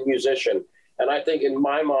talent of the musician. And I think in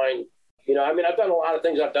my mind, I've done a lot of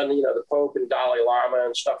things. I've done, the Pope and Dalai Lama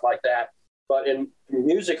and stuff like that. But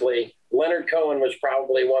musically, Leonard Cohen was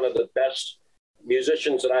probably one of the best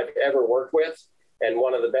musicians that I've ever worked with, and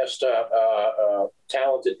one of the best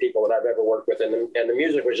talented people that I've ever worked with. And the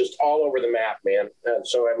music was just all over the map, man. And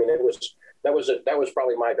so, I mean, that was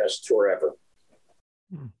probably my best tour ever.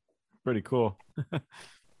 Pretty cool.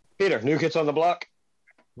 Peter, New Kids on the Block.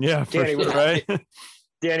 Yeah, Danny Wood, right?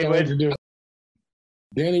 Danny Wood.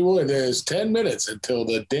 Danny Wood. There's 10 minutes until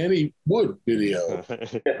the Danny Wood video.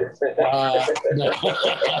 I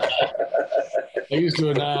used to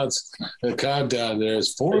announce the countdown.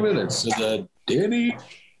 There's 4 minutes to the Danny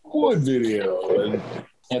Wood video, and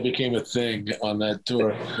that became a thing on that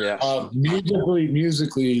tour. Yeah.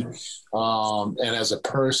 Musically, and as a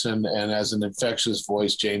person and as an infectious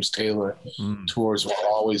voice, James Taylor tours were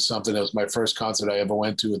always something. That was my first concert I ever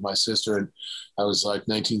went to with my sister, and I was like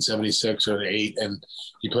 1976 or 8, and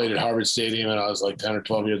he played at Harvard Stadium, and I was like 10 or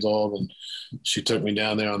 12 years old, and she took me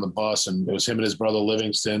down there on the bus, and it was him and his brother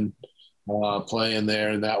Livingston playing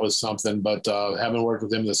there, and that was something. But having worked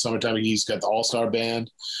with him in the summertime, he's got the All-Star Band.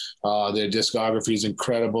 Their discography is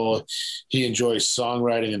incredible. He enjoys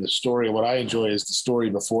songwriting, and the story. What I enjoy is the story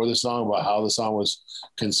before the song, about how the song was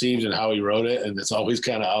conceived and how he wrote it, and it's always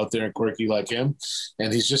kind of out there and quirky like him.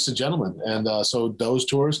 And he's just a gentleman. And so those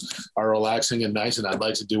tours are relaxing and nice, and I'd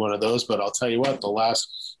like to do one of those. But I'll tell you what, the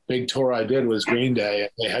last big tour I did was Green Day.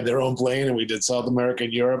 They had their own plane, and we did South America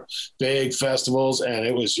and Europe, big festivals, and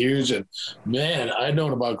it was huge. And man, I'd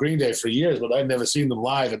known about Green Day for years, but I'd never seen them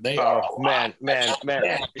live, and they are man.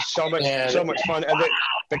 So much fun. And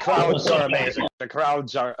the crowds are amazing. The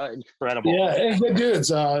crowds are incredible. Yeah, and good dudes,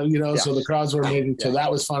 so the crowds were amazing. So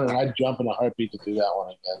that was fun, and I'd jump in a heartbeat to do that one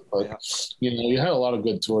again. But you had a lot of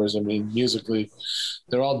good tours. I mean, musically,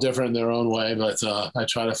 they're all different in their own way, but I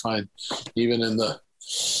try to find, even in the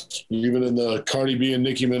Cardi B and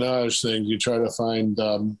Nicki Minaj thing, you try to find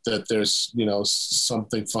that there's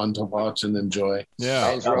something fun to watch and enjoy.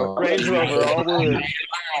 Yeah, Range Rover, all the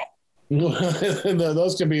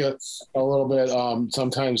Those can be a little bit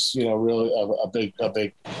sometimes, really a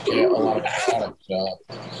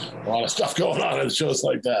lot of stuff going on in shows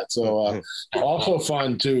like that. So also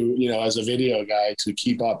fun too, as a video guy, to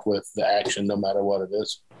keep up with the action no matter what it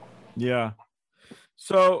is. Yeah.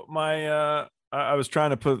 So I was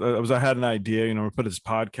trying to I had an idea, we put this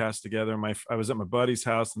podcast together. I was at my buddy's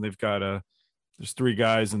house, and they've got there's 3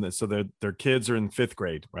 guys, and so their kids are in 5th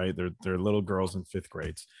grade, right? They're little girls in 5th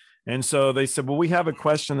grades. And so they said, well, we have a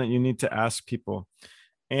question that you need to ask people.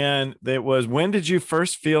 And it was, when did you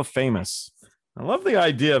first feel famous? I love the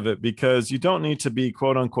idea of it, because you don't need to be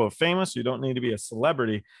quote unquote famous. You don't need to be a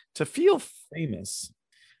celebrity to feel famous.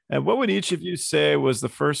 And what would each of you say was the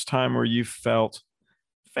first time where you felt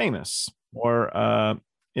famous? Or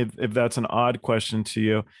if that's an odd question to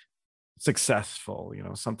you, successful,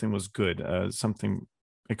 something was good, something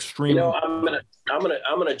extreme. I'm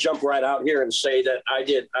gonna jump right out here and say that I've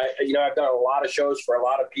done a lot of shows for a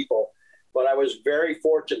lot of people, but I was very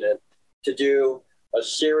fortunate to do a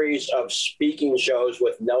series of speaking shows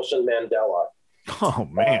with Nelson Mandela. Oh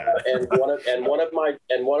man! And one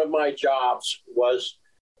of my jobs was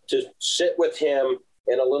to sit with him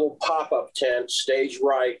in a little pop-up tent, stage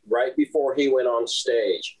right before he went on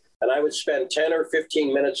stage. And I would spend 10 or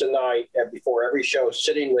 15 minutes a night before every show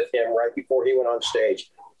sitting with him right before he went on stage.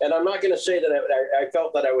 And I'm not going to say that I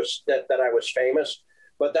felt that I was famous,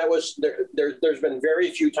 but that was there's been very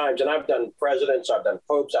few times, and I've done presidents, I've done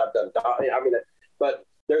popes, but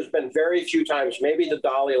there's been very few times, maybe the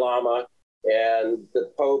Dalai Lama and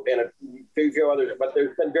the Pope and a few others, but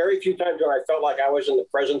there's been very few times when I felt like I was in the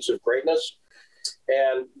presence of greatness.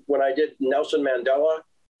 And when I did Nelson Mandela,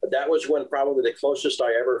 that was when probably the closest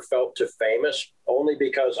I ever felt to famous, only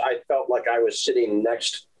because I felt like I was sitting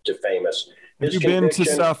next to famous. Have you been to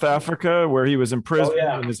South Africa where he was in prison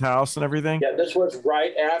in his house and everything? Yeah, this was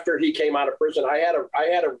right after he came out of prison. I had a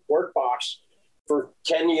work box for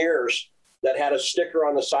 10 years that had a sticker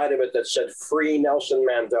on the side of it that said "Free Nelson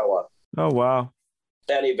Mandela." Oh, wow.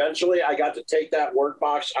 And eventually I got to take that work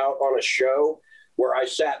box out on a show where I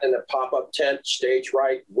sat in a pop-up tent, stage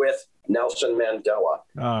right, with Nelson Mandela.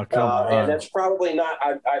 Oh, come on. And that's probably not,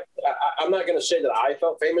 I'm not going to say that I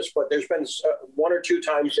felt famous, but there's been 1 or 2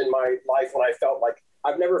 times in my life when I felt like,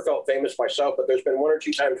 I've never felt famous myself, but there's been 1 or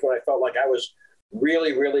 2 times when I felt like I was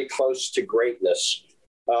really, really close to greatness.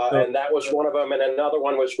 And that was one of them. And another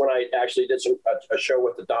one was when I actually did a show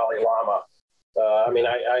with the Dalai Lama. I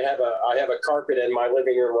have a carpet in my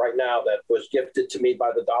living room right now that was gifted to me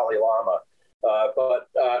by the Dalai Lama.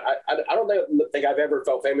 I don't think I've ever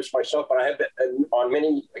felt famous myself, but I have been, on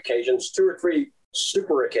many occasions, 2 or 3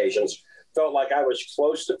 super occasions, felt like I was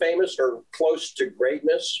close to famous or close to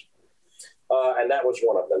greatness. And that was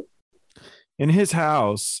one of them. In his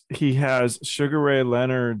house, he has Sugar Ray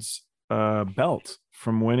Leonard's belt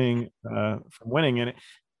from winning, and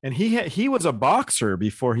he was a boxer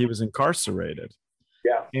before he was incarcerated.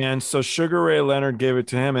 Yeah. And so Sugar Ray Leonard gave it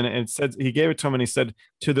to him, and it said he gave it to him, and he said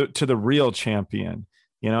to the real champion,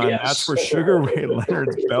 and that's where Sugar Ray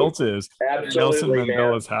Leonard's belt is. Nelson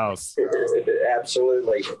Mandela's house.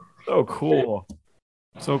 Absolutely. So cool.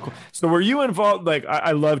 So cool. So were you involved? Like,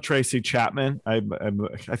 I love Tracy Chapman.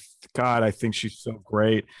 God, I think she's so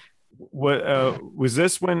great. What was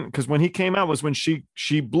this when? Because when he came out was when she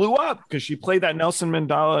blew up because she played that Nelson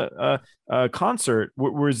Mandela concert.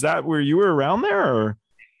 Was that where you were around there? Or?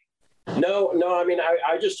 No. I mean,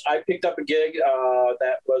 I picked up a gig it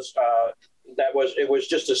was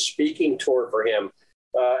just a speaking tour for him,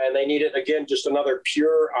 and they needed again just another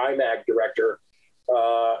pure IMAG director.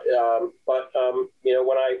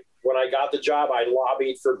 When I got the job, I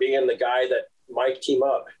lobbied for being the guy that mic'd him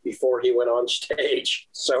up before he went on stage.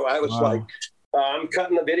 So I was like, I'm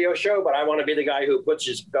cutting the video show, but I want to be the guy who puts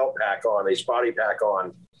his belt pack on, his body pack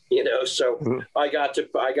on, so I got to,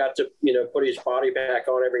 put his body pack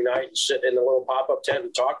on every night and sit in the little pop-up tent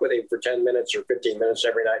and talk with him for 10 minutes or 15 minutes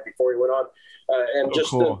every night before he went on.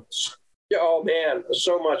 Cool. Oh man,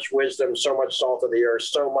 so much wisdom, so much salt of the earth,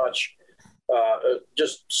 so much,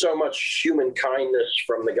 just so much human kindness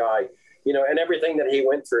from the guy. And everything that he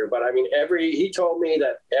went through. But I mean, he told me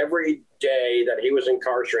that every day that he was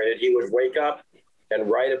incarcerated, he would wake up and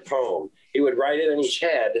write a poem. He would write it in his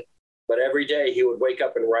head, but every day he would wake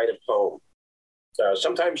up and write a poem.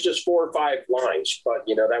 Sometimes just 4 or 5 lines, but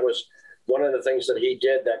that was one of the things that he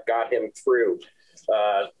did that got him through.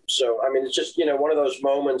 So, I mean, it's just, one of those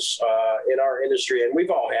moments in our industry, and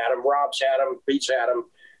we've all had them. Rob's had them, Pete's had them.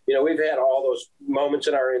 We've had all those moments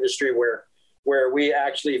in our industry where we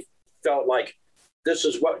actually felt like this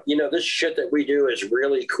is what, this shit that we do is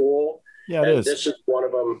really cool. Yeah, it is. This is one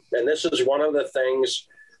of them. And this is one of the things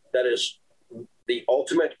that is the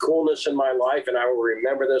ultimate coolness in my life, and I will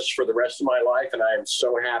remember this for the rest of my life. And I am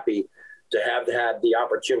so happy to have had the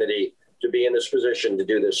opportunity to be in this position to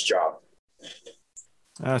do this job.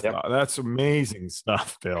 That's amazing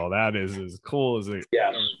stuff, Bill. That is as cool as it.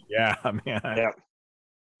 Yeah. Yeah, man.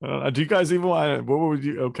 Yeah. Do you guys even want? What would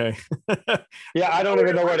you? Okay. Yeah, I don't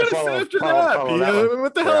even know where to follow after follow that. that one.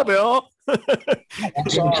 What the hell, Bill? I'm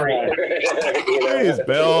sorry. Please,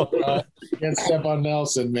 Bill. Can't step on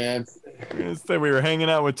Nelson, man. We were hanging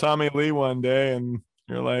out with Tommy Lee one day, and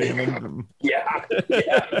you're like, yeah.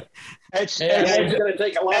 It's going to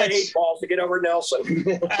take a lot of 8 balls to get over Nelson.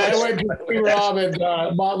 I went to see Rob and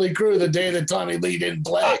Motley Crue the day that Tommy Lee didn't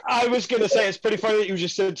play. I was going to say, it's pretty funny that you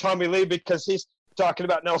just said Tommy Lee, because he's talking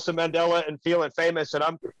about Nelson Mandela and feeling famous. And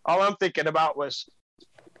all I'm thinking about was,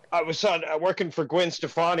 I was working for Gwen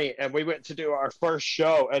Stefani, and we went to do our first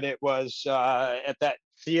show, and it was at that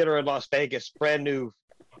theater in Las Vegas, brand new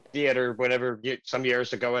theater, some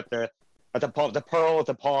years ago at the Pearl at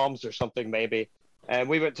the Palms or something maybe. And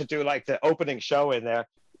we went to do like the opening show in there,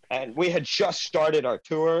 and we had just started our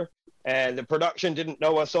tour, and the production didn't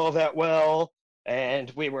know us all that well,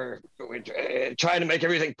 and we were trying to make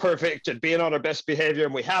everything perfect and being on our best behavior.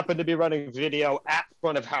 And we happened to be running video at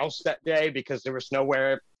front of house that day because there was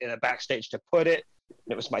nowhere in the backstage to put it.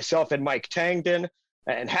 And it was myself and Mike Tangden,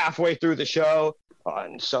 and halfway through the show,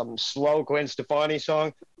 on some slow Gwen Stefani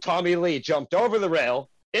song, Tommy Lee jumped over the rail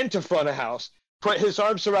into front of house, put his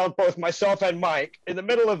arms around both myself and Mike in the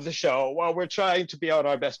middle of the show while we're trying to be on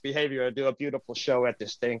our best behavior and do a beautiful show at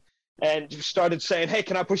this thing, and started saying, "Hey,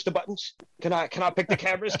 can I push the buttons? Can I pick the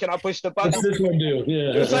cameras? Can I push the buttons?" What's this one do?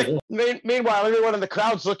 Yeah. It was like, meanwhile, everyone in the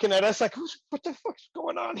crowd's looking at us like, what the fuck's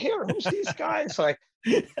going on here? Who's these guys? Like,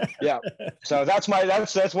 yeah. So that's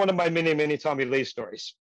one of my mini Tommy Lee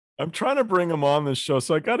stories. I'm trying to bring him on this show.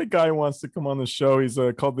 So I got a guy who wants to come on the show. He's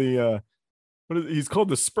called he's called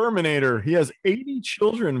the Sperminator. He has 80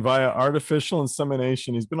 children via artificial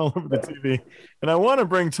insemination. He's been all over the TV. And I want to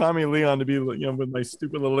bring Tommy Lee on to be, with my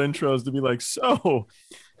stupid little intros to be like, so,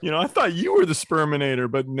 I thought you were the Sperminator,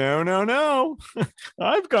 but no.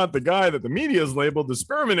 I've got the guy that the media has labeled the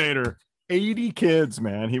Sperminator. 80 kids,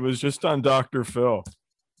 man. He was just on Dr. Phil.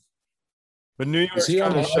 But New York's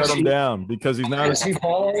trying to shut him down because he's not. Is he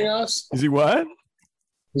following us? Is he what?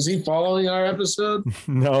 Is he following our episode?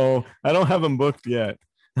 No, I don't have him booked yet.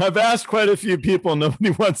 I've asked quite a few people.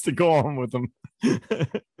 Nobody wants to go on with him.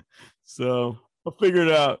 So I'll figure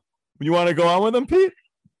it out. You want to go on with him, Pete?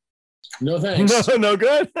 No, thanks. No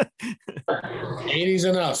good. 80's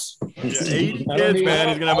enough. Yeah, 80 kids, man.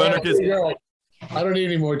 He's going to have 100 kids. I don't need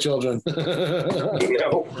any more children.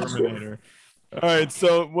 No. All right.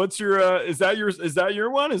 So what's your, is that your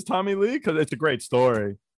one? Is Tommy Lee? Because it's a great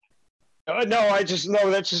story. No, I just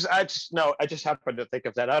happened to think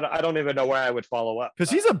of that. I don't even know where I would follow up. Because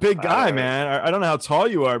he's a big guy, man. I don't know how tall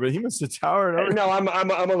you are, but he must have towered. No, I'm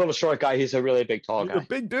a little short guy. He's a really big, tall guy. He's a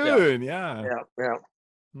big dude. Yeah.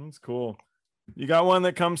 That's cool. You got one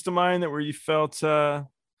that comes to mind that where you felt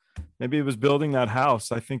maybe it was building that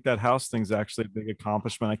house. I think that house thing's actually a big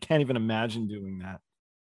accomplishment. I can't even imagine doing that.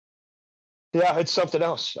 Yeah, it's something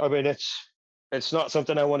else. I mean, it's not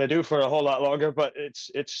something I want to do for a whole lot longer, but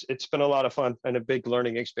it's been a lot of fun and a big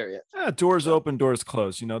learning experience. Yeah, doors open, doors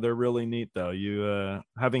close. They're really neat though. You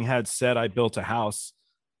having had said I built a house,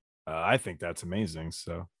 I think that's amazing.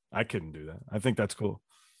 So I couldn't do that. I think that's cool.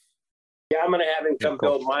 Yeah, I'm going to have him come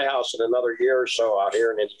build my house in another year or so out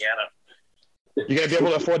here in Indiana. You going to be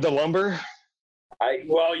able to afford the lumber?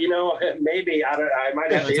 Maybe I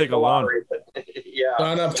might have to take a lottery, but yeah.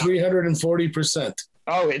 Gone up 340%.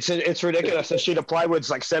 Oh, it's ridiculous. A sheet of plywood's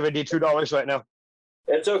like $72 right now.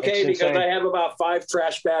 It's okay because insane. I have about 5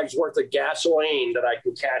 trash bags worth of gasoline that I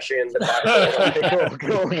can cash in.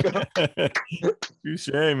 Cool. Touche,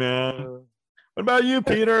 man. What about you,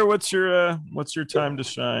 Peter? What's your time to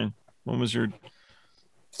shine? When was your?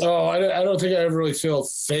 Oh, I don't think I ever really feel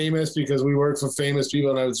famous because we work for famous people,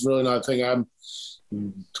 and it's really not a thing I'm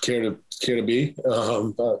care to be.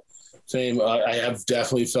 But fame, I have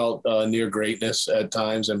definitely felt near greatness at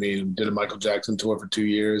times. I mean, did a Michael Jackson tour for 2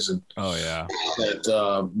 years, and spent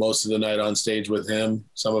most of the night on stage with him.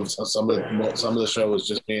 Some of the show was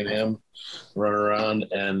just me and him running around,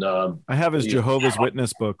 and I have his Jehovah's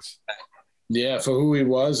Witness books. Yeah, for who he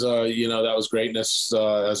was, that was greatness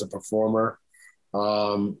as a performer.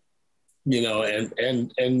 And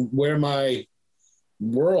where my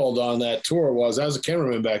world on that tour was, I was a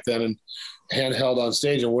cameraman back then and handheld on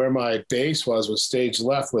stage, and where my base was stage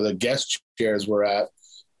left where the guest chairs were at.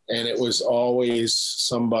 and it was always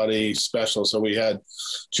somebody special. So we had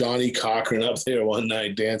Johnny Cochran up there one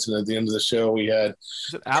night dancing at the end of the show. We had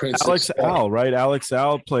Alex Al, right? Alex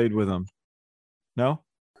Al played with him. No?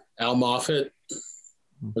 Al Moffat.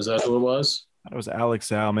 Was that who it was? That was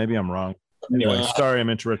Alex Al. Maybe I'm wrong. Anyway, sorry I'm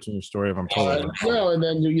interrupting your story if I'm totally wrong. No, and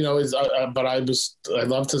then, but I'd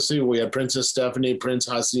love to see, we had Princess Stephanie, Prince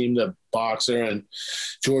Hasim, the boxer, and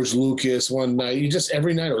George Lucas one night.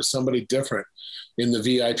 Every night it was somebody different in the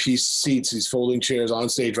VIP seats, these folding chairs on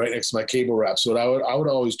stage right next to my cable wrap. So I would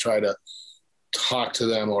always try to talk to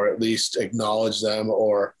them, or at least acknowledge them,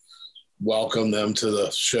 or welcome them to the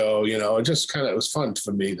show. It just it was fun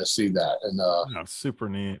for me to see that. And super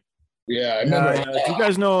neat. Yeah, I remember. Do you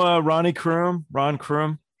guys know Ronnie Kroom? Ron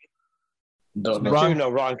Kroom? Don't know.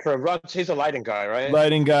 Ron Kroom. He's a lighting guy, right?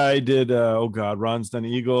 Lighting guy did. Ron's done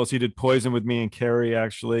Eagles. He did Poison with me and Carrie,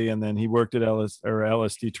 actually, and then he worked at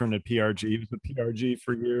LSD, turned at PRG. He was with PRG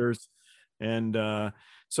for years, and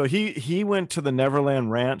so he went to the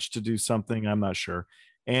Neverland Ranch to do something. I'm not sure.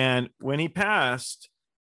 And when he passed,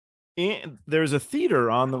 there's a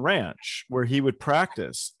theater on the ranch where he would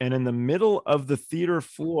practice, and in the middle of the theater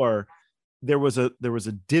floor there was a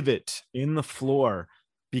divot in the floor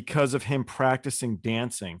because of him practicing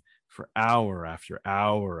dancing for hour after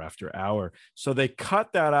hour after hour. So they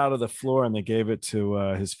cut that out of the floor and they gave it to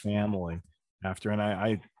his family after. And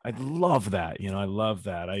I love that. I love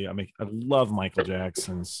that. I love Michael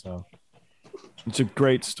Jackson. So it's a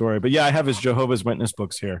great story. But yeah, I have his Jehovah's Witness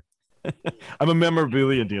books here. I'm a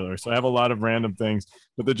memorabilia dealer, so I have a lot of random things,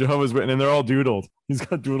 but the Jehovah's Witness, and they're all doodled. He's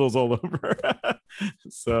got doodles all over.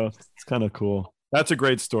 So it's kind of cool. That's a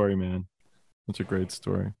great story, man. That's a great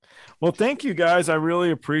story. Well, thank you guys. I really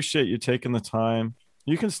appreciate you taking the time.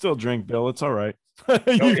 You can still drink, Bill. It's all right.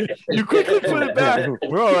 you quickly put it back.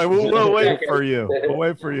 We're all right. We'll wait for you. We'll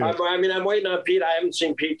wait for you. I'm waiting on Pete. I haven't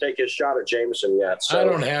seen Pete take his shot at Jameson yet. So. I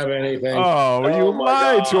don't have anything. Oh, you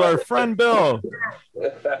lied to our friend Bill.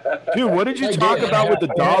 Dude, what did you talk about with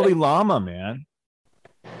the Dalai Lama, man?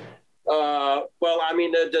 Well, I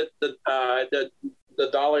mean, the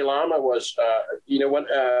Dalai Lama was,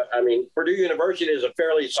 Perdue University is a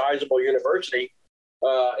fairly sizable university,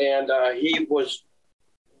 and he was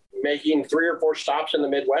making 3 or 4 stops in the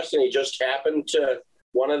Midwest, and he just happened to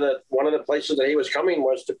one of the places that he was coming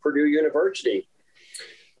was to Perdue University,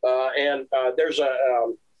 and there's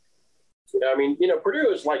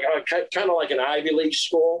Perdue is like kind of like an Ivy League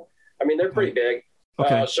school. I mean, they're pretty big.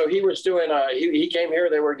 Okay. So he was doing. He came here.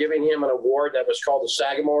 They were giving him an award that was called the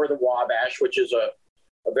Sagamore of the Wabash, which is a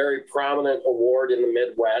very prominent award in the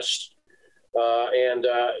Midwest.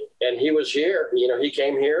 And he was here. He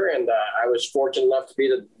came here, and I was fortunate enough to be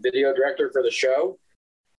the video director for the show.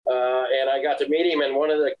 And I got to meet him. And one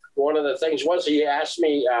of the things was he asked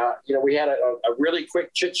me. We had a really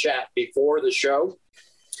quick chit chat before the show.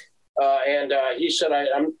 And he said, I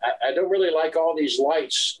don't really like all these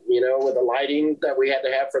lights, with the lighting that we had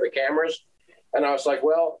to have for the cameras. And I was like,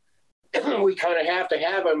 well, we kind of have to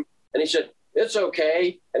have them. And he said, it's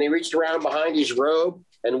okay. And he reached around behind his robe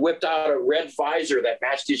and whipped out a red visor that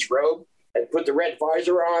matched his robe and put the red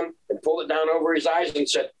visor on and pulled it down over his eyes and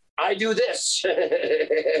said, I do this.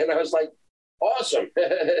 And I was like, awesome.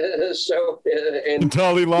 So, and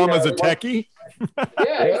Dalai Lama's a techie?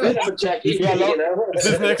 Yeah, he's a techie. Is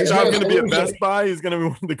his next job going to be at Best Buy? He's going to be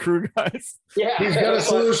one of the crew guys? Yeah. He's got a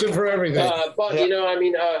solution for everything. Again,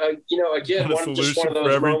 just one of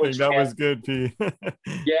those moments. That was good, P.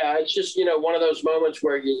 Yeah, it's just, one of those moments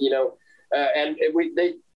where, we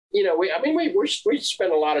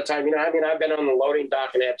spent a lot of time, I've been on the loading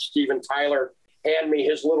dock and had Steven Tyler hand me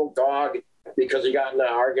his little dog because he got in an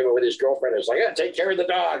argument with his girlfriend. It's like, yeah, take care of the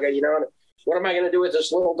dog, what am I going to do with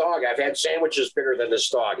this little dog? I've had sandwiches bigger than this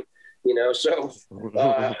dog, so,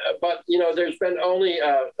 but, there's been only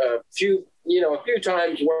a few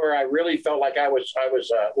times where I really felt like I was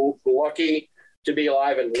lucky to be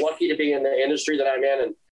alive and lucky to be in the industry that I'm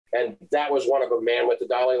in. And that was one of them, man, with the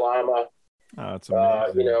Dalai Lama. Oh, that's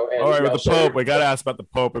amazing. All right, with the Pope, we got to ask about the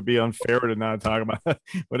Pope. It'd be unfair to not talk about it.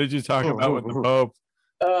 What did you talk about with the Pope?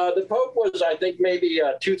 The Pope was, I think, maybe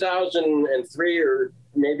 2003 or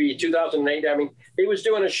maybe 2008. I mean, he was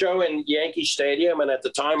doing a show in Yankee Stadium, and at the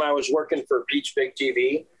time I was working for Peach Big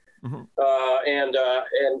TV. Mm-hmm. And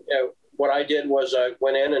what I did was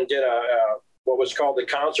went in and did what was called the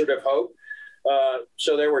Concert of Hope.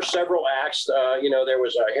 So there were several acts. There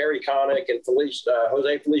was Harry Connick and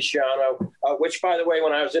Jose Feliciano, which, by the way,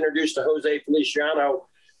 when I was introduced to Jose Feliciano,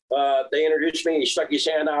 they introduced me. He stuck his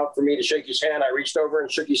hand out for me to shake his hand. I reached over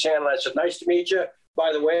and shook his hand, and I said, nice to meet you.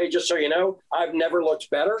 By the way, just so you know, I've never looked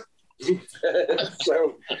better.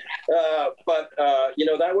 So,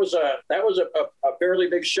 that was a fairly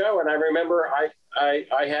big show. And I remember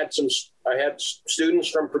I had students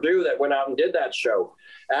from Perdue that went out and did that show.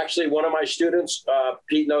 Actually, one of my students,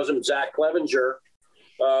 Pete knows him, Zach Clevenger,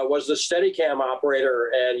 was the Steadicam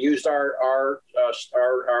operator and used our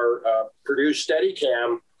Perdue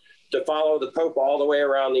Steadicam to follow the Pope all the way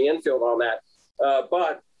around the infield on that.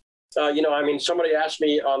 Somebody asked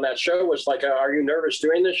me on that show, was like, are you nervous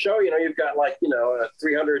doing this show? You've got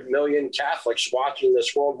 300 million Catholics watching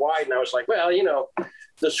this worldwide. And I was like, well,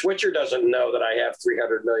 the switcher doesn't know that I have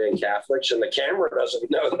 300 million Catholics, and the camera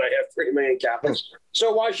doesn't know that I have 3 million Catholics.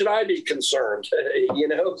 So why should I be concerned?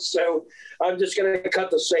 So I'm just going to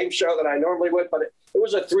cut the same show that I normally would. But it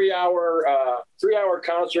was a 3-hour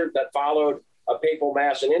concert that followed a papal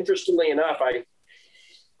mass. And interestingly enough, I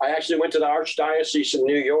actually went to the Archdiocese in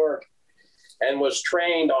New York and was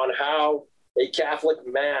trained on how a Catholic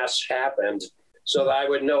mass happened so that I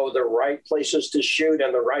would know the right places to shoot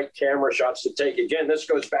and the right camera shots to take. Again, this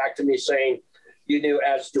goes back to me saying,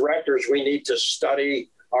 as directors, we need to study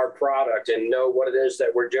our product and know what it is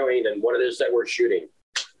that we're doing and what it is that we're shooting.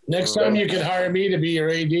 Next time you can hire me to be your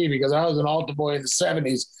AD, because I was an altar boy in the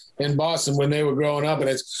 70s in Boston when they were growing up, and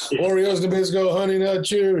it's Oreos, Nabisco, Honey Nut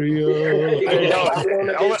Cheerio.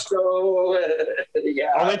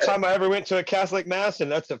 Only time I ever went to a Catholic mass,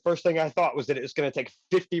 and that's the first thing I thought was that it was going to take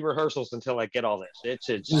 50 rehersals until I get all this. It's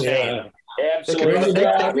insane. Yeah. Absolutely.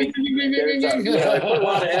 I put a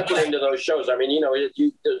lot of effort into those shows. I mean,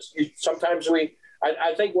 sometimes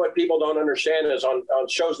I think what people don't understand is on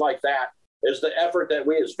shows like that is the effort that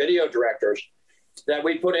we as video directors that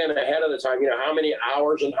we put in ahead of the time. How many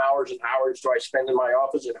hours and hours and hours do I spend in my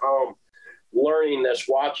office at home learning this,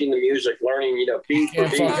 watching the music, learning, beat for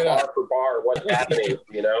beat, bar for bar, what's happening,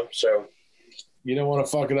 so. You don't want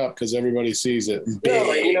to fuck it up because everybody sees it.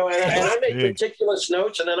 No, and I make meticulous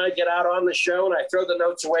notes, and then I get out on the show and I throw the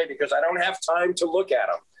notes away because I don't have time to look at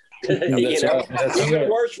them. Even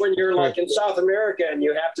worse when you're like in South America and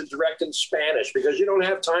you have to direct in Spanish because you don't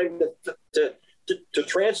have time to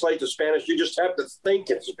translate to Spanish. You just have to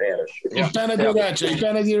think in Spanish.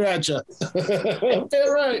 Diracha.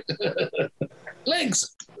 Right.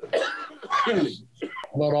 Links.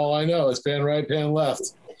 About all I know is pan right, pan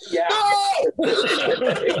left. Yeah.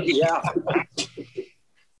 Yeah.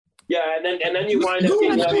 Yeah, and then you wind up,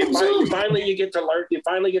 you finally get to learn. You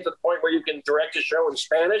finally get to the point where you can direct a show in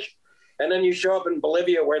Spanish, and then you show up in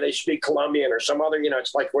Bolivia where they speak Colombian or some other.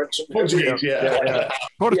 It's like what's Portuguese. Yeah.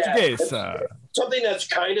 Portuguese. Something that's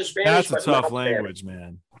kind of Spanish. That's a tough language,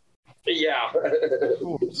 man. Yeah.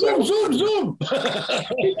 Zoom.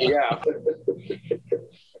 Yeah.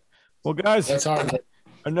 Well, guys, that's hard.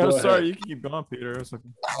 No, sorry, you can keep going, Peter.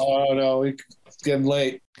 Oh no, it's getting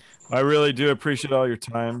late. I really do appreciate all your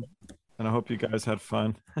time, and I hope you guys had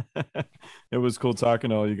fun. It was cool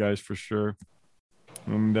talking to all you guys for sure.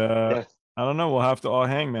 And I don't know, we'll have to all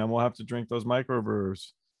hang, man. We'll have to drink those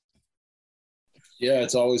microbrewers. Yeah,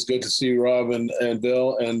 it's always good to see you, Rob and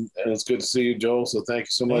Bill, and it's good to see you, Joel. So thank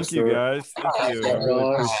you so much. Thank you, guys. Thank you. I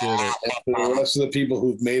really appreciate it. And for the rest of the people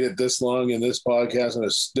who've made it this long in this podcast and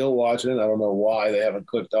are still watching, I don't know why they haven't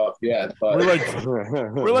clicked off yet, but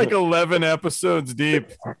we're like 11 episodes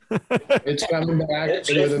deep. It's coming back. It's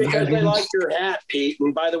because they like your hat, Pete.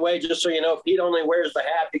 And by the way, just so you know, Pete only wears the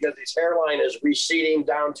hat because his hairline is receding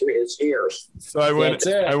down to his ears. So I went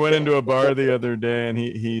into a bar the other day, and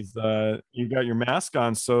he's you got your mask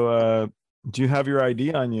on, so do you have your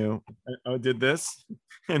ID on you? I did this,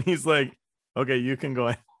 and he's like, okay, you can go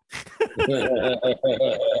in.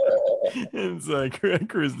 And so I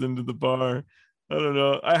cruised into the bar. I don't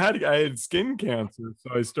know, I had skin cancer,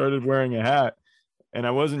 so I started wearing a hat, and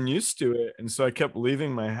I wasn't used to it, and so I kept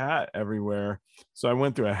leaving my hat everywhere. So I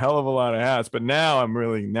went through a hell of a lot of hats, but now I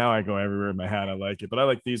go everywhere in my hat. I like it, but I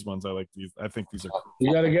like these ones. I like these. I think these are cool.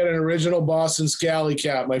 You got to get an original Boston Scally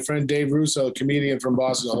cap. My friend Dave Russo, a comedian from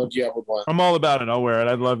Boston, will hook you up with one. I'm all about it. I'll wear it.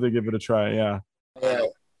 I'd love to give it a try. Yeah.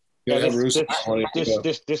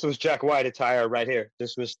 This was Jack White attire right here.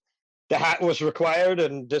 The hat was required,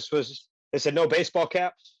 and they said no baseball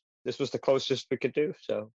caps. This was the closest we could do.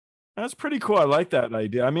 So. That's pretty cool. I like that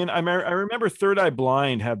idea. I mean, I remember Third Eye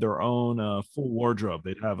Blind had their own full wardrobe.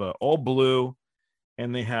 They'd have all blue,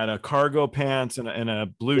 and they had a cargo pants and a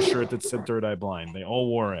blue shirt that said Third Eye Blind. They all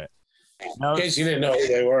wore it. Now, in case you didn't know who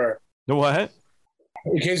they were. The what?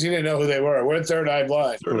 In case you didn't know who they were. We're Third Eye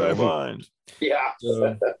Blind. Third Eye Blind. Yeah.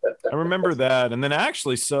 So, I remember that. And then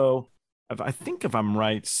actually, so I think if I'm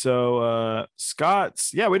right, so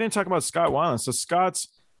Scott's, we didn't talk about Scott Weiland. So Scott's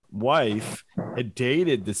wife had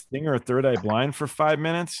dated this singer Third Eye Blind for 5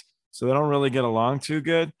 minutes, so they don't really get along too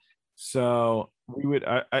good. So we would.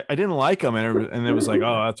 I didn't like him, and it was like,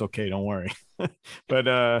 oh, that's okay, don't worry. But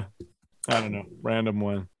I don't know, random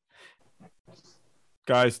one.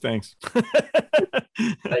 Guys, thanks.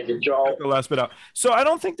 Thank you, Joel. The last bit out. So I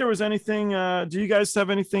don't think there was anything. Do you guys have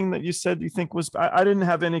anything that you said you think was? I didn't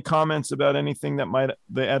have any comments about anything that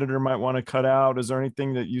the editor might want to cut out. Is there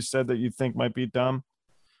anything that you said that you think might be dumb?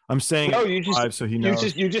 I'm saying no, you just, live so he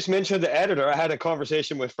knows. You just mentioned the editor. I had a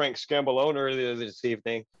conversation with Frank Scambolone earlier this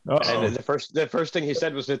evening, and the first thing he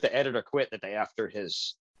said was that the editor quit the day after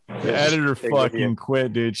his. The editor fucking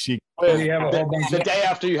quit, dude. She quit. The day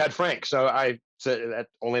after you had Frank, so that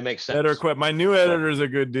only makes sense. Editor quit. My new editor is a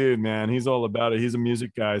good dude, man. He's all about it. He's a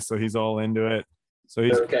music guy, so he's all into it. So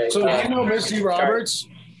he's okay. So you know Misty Roberts?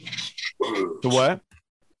 The what?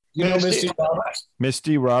 You know Misty Roberts?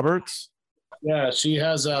 Misty Roberts? Yeah,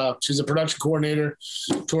 she's a production coordinator,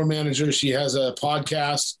 tour manager. She has a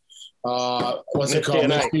podcast. What's it called?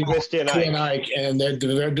 Misty and Ike, and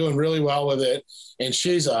they're doing really well with it. And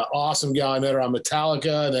she's an awesome gal. I met her on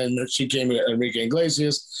Metallica. Then she came to Enrique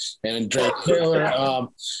Iglesias and Drake Taylor.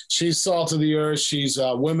 She's salt of the earth. She's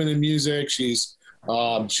women in music. She's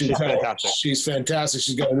fantastic. She's fantastic.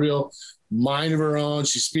 She's got a real mind of her own.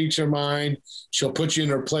 She speaks her mind. She'll put you in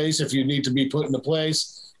her place if you need to be put in the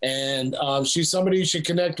place. And she's somebody you should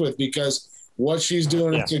connect with because what she's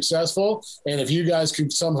doing is successful. And if you guys can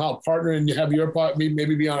somehow partner and have your part,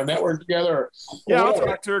 maybe be on a network together. I'll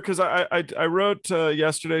talk to her because I wrote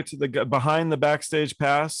yesterday to the behind the backstage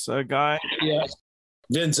pass guy. Yeah.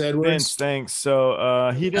 Vince Edwards. Vince, thanks.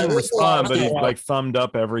 So he didn't respond, but he like thumbed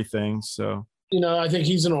up everything. So. I think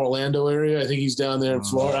he's in Orlando area. I think he's down there in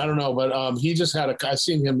Florida. I don't know, but he just I've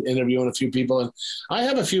seen him interviewing a few people, and I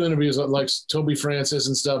have a few interviews like Toby Francis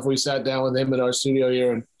and stuff. We sat down with him at our studio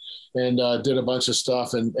here and did a bunch of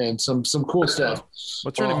stuff and some cool stuff.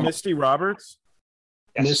 What's her name? Misty Roberts?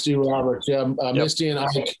 Yes. Misty Roberts. Yeah. Misty and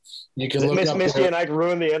Ike. You can look up Misty and Ike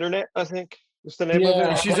ruined the internet, I think. What's the name of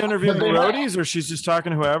it? She's interviewing the roadies, or she's just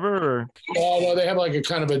talking to whoever, or no, they have like a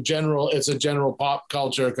kind of a general pop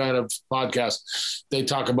culture kind of podcast. They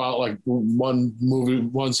talk about like one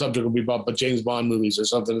subject will be about James Bond movies or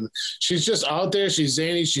something. She's just out there. She's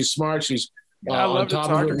zany. She's smart. She's I love to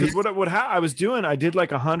talk because I was doing, I did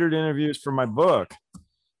like 100 interviews for my book,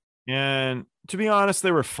 and to be honest,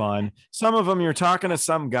 they were fun. Some of them you're talking to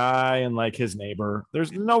some guy and like his neighbor.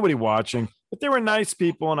 There's nobody watching, but they were nice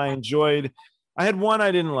people, and I enjoyed. I had one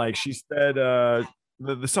I didn't like. She said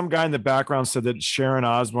some guy in the background said that Sharon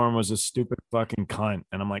Osbourne was a stupid fucking cunt,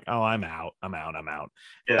 and I'm like, oh, I'm out.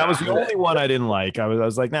 Yeah. That was the only one I didn't like. I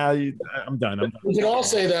was like, nah, I'm done. We can all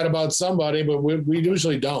say that about somebody, but we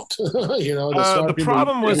usually don't. The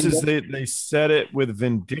problem was they said it with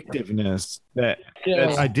vindictiveness that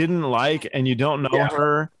I didn't like, and you don't know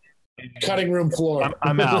her. Cutting room floor.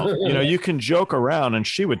 I'm out. You can joke around, and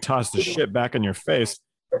she would toss the shit back in your face.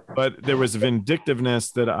 But there was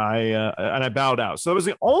vindictiveness that I bowed out. So it was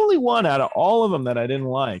the only one out of all of them that I didn't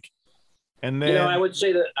like. And then I would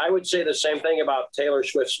say the same thing about Taylor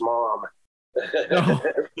Swift's mom.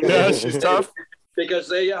 Yeah, she's tough. Because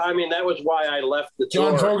that was why I left the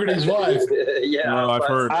tour. John Fogerty's wife. Yeah, no, I've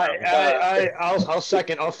heard.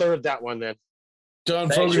 I'll third that one then.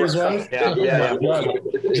 John Fogerty's wife? Yeah.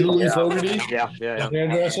 Julie Fogerty? Yeah.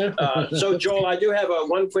 So, Joel, I do have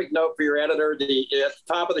one quick note for your editor. At the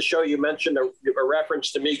top of the show, you mentioned a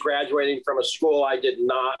reference to me graduating from a school I did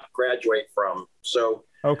not graduate from. So,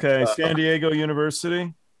 okay, San Diego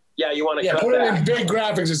University? Yeah, you want to put it in big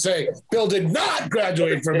graphics and say, Bill did not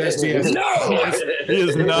graduate from SDS. No! He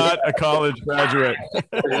is not a college graduate.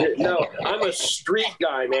 No, I'm a street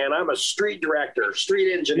guy, man. I'm a street director,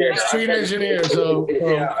 street engineer. Yeah, street engineer. So,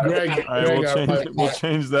 Greg, we'll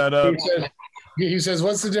change that up. He says,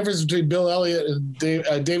 what's the difference between Bill Elliott and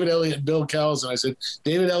David Elliott and Bill Callison? I said,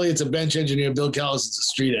 David Elliott's a bench engineer. Bill Callison's a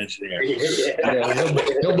street engineer.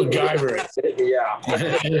 He'll MacGyver it. Yeah.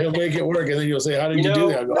 He'll make it work. And then you'll say, how did you do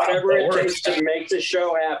that? Whatever it takes to make the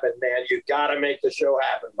show happen, man. You got to make the show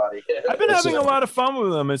happen, buddy. I've been having a lot of fun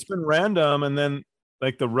with them. It's been random. And then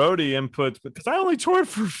like the roadie inputs, because I only toured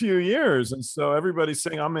for a few years. And so everybody's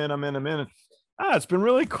saying, I'm in. It's been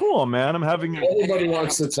really cool, man. Everybody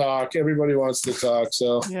wants to talk.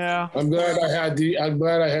 So yeah, I'm glad I had you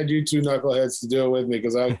two knuckleheads to do it with me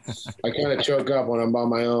because I kind of choke up when I'm on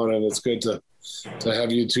my own, and it's good to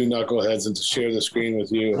have you two knuckleheads and to share the screen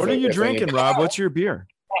with you. What are you drinking, Rob? What's your beer?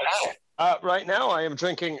 Right now, I am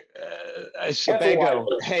drinking a Sebago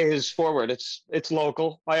Haze Forward. It's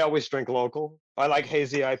local. I always drink local. I like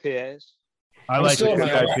hazy IPAs. I like hazy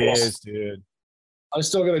IPAs, dude. I'm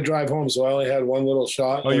still going to drive home, so I only had one little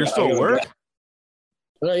shot. Oh, you're still at work?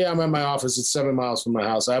 Well, yeah, I'm at my office. It's 7 miles from my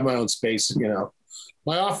house. I have my own space, you know.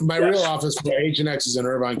 My real office for H&X is in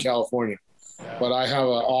Irvine, California. But I have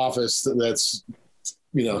an office that's,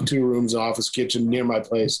 you know, 2 rooms, office, kitchen near my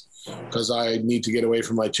place because I need to get away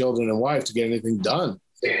from my children and wife to get anything done.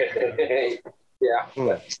 Yeah.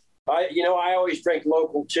 I always drink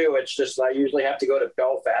local too. It's just I usually have to go to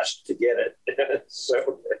Belfast to get it.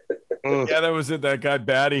 So yeah, that was it. That guy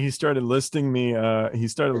Batty, he started listing me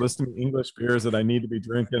English beers that I need to be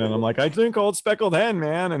drinking, and I'm like, I drink Old Speckled Hen,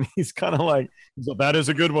 man. And he's kind of like, that is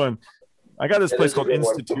a good one. I got this place called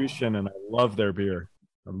Institution, and I love their beer.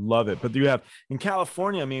 I love it. But you have in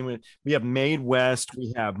California, I mean, we have Made West,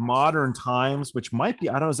 we have Modern Times, which might be,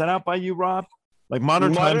 I don't know, is that out by you, Rob? Like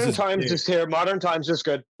Modern Times is here. Modern Times is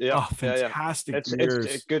good. Yeah. Oh, fantastic beers.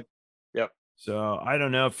 It's good. Yep. So I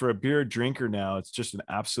don't know, for a beer drinker now, it's just an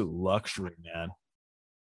absolute luxury, man.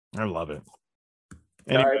 I love it.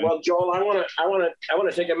 Anyway. All right. Well, Joel, I want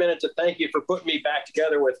to take a minute to thank you for putting me back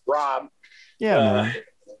together with Rob. Yeah, man.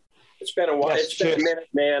 It's been a while. Yes, it's been a minute,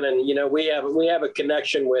 man. And we have a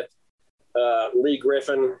connection with Lee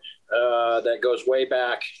Griffin that goes way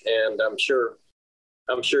back, and I'm sure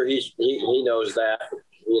he knows that,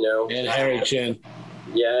 And Harry Chin.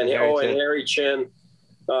 Yeah, and Harry Chin.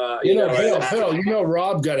 Phil,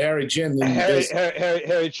 Rob got Harry Chin.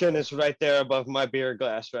 Harry Chin is right there above my beer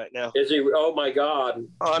glass right now. Is he? Oh my God!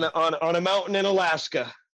 On a mountain in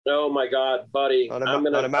Alaska. Oh my God, buddy! On a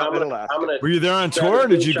mountain in Alaska. Were you there on tour? Or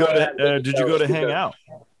did you go to hang out?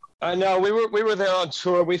 No, we were there on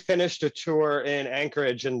tour. We finished a tour in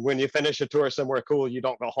Anchorage, and when you finish a tour somewhere cool, you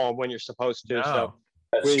don't go home when you're supposed to. No. So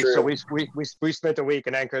That's true. So we spent a week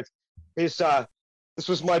in Anchorage. This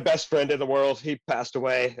was my best friend in the world. He passed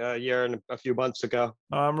away a year and a few months ago.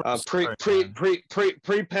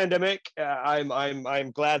 Pre-pandemic.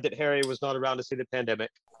 I'm glad that Harry was not around to see the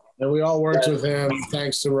pandemic. And we all worked with him.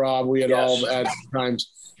 Thanks to Rob, we had all at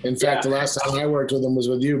times. In fact, the last time I worked with him was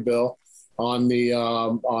with you, Bill, on the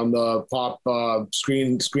Pop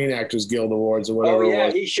Screen Actors Guild Awards or whatever. Oh yeah, it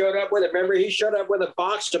was. he showed up with it. Remember, he showed up with a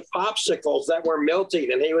box of popsicles that were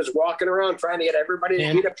melting, and he was walking around trying to get everybody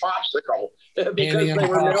to eat a popsicle because they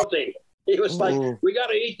were melting. He was like, "We got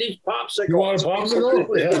to eat these popsicles." You want a popsicle?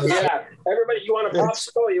 Yeah. Everybody, you want a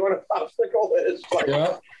popsicle? You want a popsicle? It's like,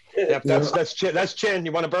 Yep, that's Chin.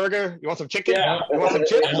 You want a burger? You want some chicken? Yeah. You want some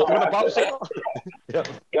chips? You want a popsicle?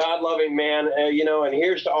 God-loving man, and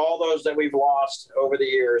here's to all those that we've lost over the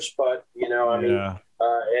years. But and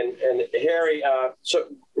Harry,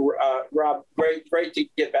 Rob, great to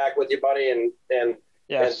get back with you, buddy, and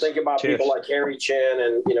think about people like Harry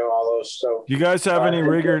Chin and all those. So, do you guys have any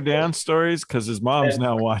Rigger dance stories? Because his mom's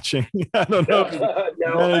now watching. I don't know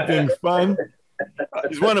if anything fun.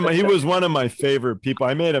 He was one of my favorite people.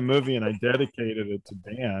 I made a movie and I dedicated it to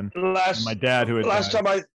Dan. My dad, who had last time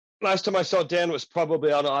I saw Dan was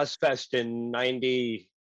probably on Ozfest in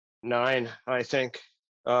 '99, I think.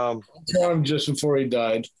 Just before he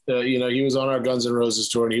died, he was on our Guns N' Roses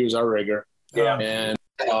tour and he was our rigger. Yeah. And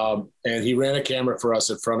he ran a camera for us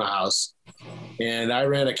at front of house, and I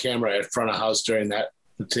ran a camera at front of house during that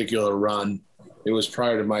particular run. It was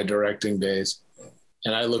prior to my directing days.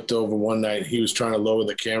 And I looked over one night, he was trying to lower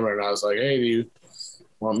the camera, and I was like, "Hey, do you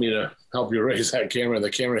want me to help you raise that camera?" The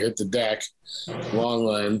camera hit the deck, long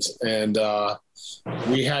lens, and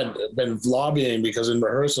we had been lobbying because in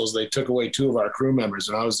rehearsals, they took away 2 of our crew members,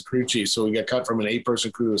 and I was the crew chief, so we got cut from an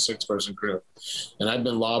 8-person crew to a 6-person crew. And I'd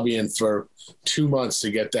been lobbying for 2 months to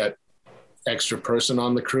get that extra person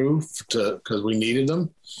on the crew because we needed them.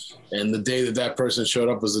 And the day that person showed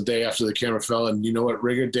up was the day after the camera fell. And you know what?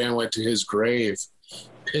 Rigger Dan went to his grave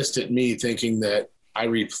pissed at me thinking that I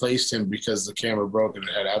replaced him because the camera broke, and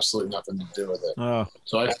it had absolutely nothing to do with it. Oh.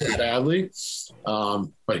 So I feel badly,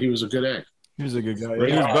 but he was a good egg. He was a good guy.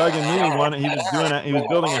 He was bugging me. He was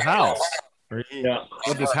building a house. He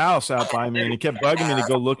built this house out by me, and he kept bugging me to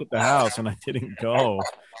go look at the house, and I didn't go.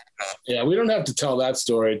 Yeah, we don't have to tell that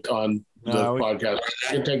story on the podcast. You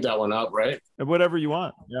can take that one out, right? Whatever you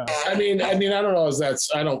want. Yeah. I mean, I don't know.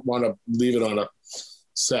 I don't want to leave it on a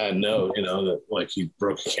sad note, that like he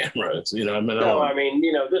broke a camera.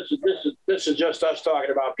 This is just us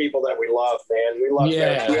talking about people that we love, man. We love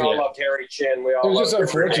we all loved Harry Chin. We all. It was just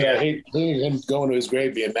unfortunate. Him going to his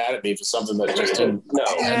grave being mad at me for something that just didn't. No.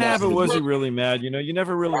 Yeah, but was he really mad? You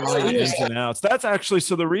never really know the ins and outs. That's actually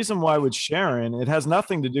so. The reason why with Sharon, it has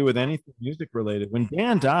nothing to do with anything music related. When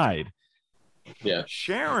Dan died,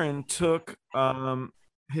 Sharon took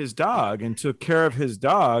his dog and took care of his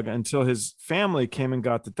dog until his family came and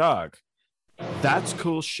got the dog. That's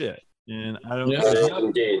cool shit. And I don't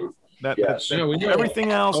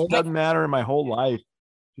everything else doesn't matter in my whole life.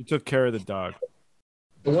 She took care of the dog.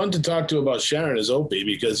 The one to talk to about Sharon is Opie,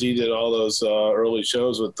 because he did all those early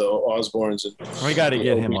shows with the Osbournes. And I got to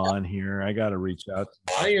get him on here. I got to reach out.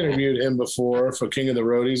 I interviewed him before for King of the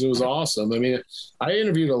Roadies. It was awesome. I mean, I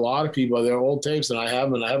interviewed a lot of people. They're old tapes, and I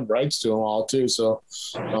have rights to them all too. So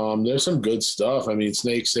there's some good stuff. I mean,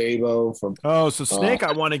 Snake Sabo from. Oh, so Snake,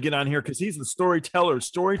 I want to get on here because he's the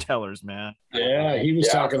storytellers, man. Yeah, he was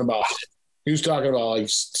talking about. He was talking about like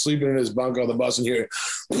sleeping in his bunk on the bus, and here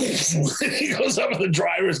he goes up, and the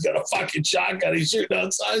driver's got a fucking shotgun. He's shooting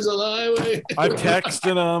outside on the highway. I've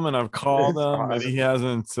texted him and I've called him, but he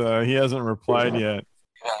hasn't replied yet.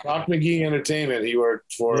 Rock McGee Entertainment. He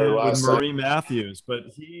worked for with Marie Matthews, but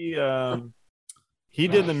he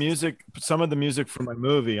did the music, some of the music for my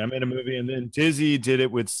movie. I made a movie, and then Dizzy did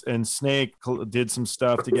it and Snake did some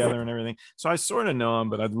stuff together and everything. So I sort of know him,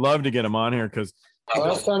 but I'd love to get him on here because.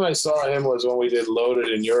 Last time I saw him was when we did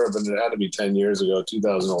Loaded in Europe, and it had to be 10 years ago,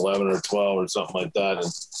 2011 or 12 or something like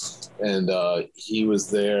that. And he was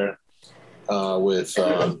there with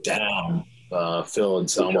Phil and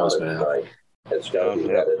Selma's man. It's one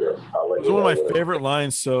of my favorite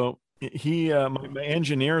lines. So my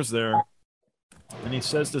engineer's there, and he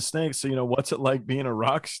says to Snake, "So what's it like being a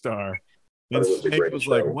rock star?" And Snake was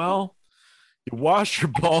like, "Well, you wash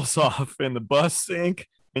your balls off in the bus sink,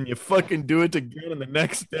 and you fucking do it again the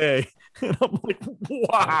next day." And I'm like,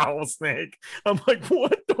 wow, Snake. I'm like,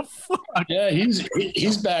 what the fuck? Yeah,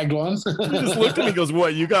 he's bagged one. He just looked at me and goes,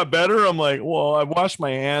 what, you got better? I'm like, well, I washed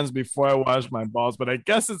my hands before I washed my balls, but I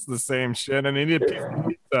guess it's the same shit. And I need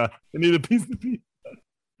a piece of pizza.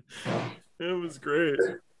 It was great.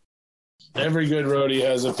 Every good roadie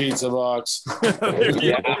has a pizza box. There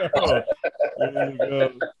you go.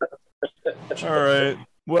 All right.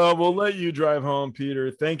 Well, we'll let you drive home,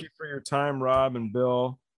 Peter. Thank you for your time, Rob and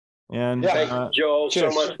Bill. And thank you, Joel, so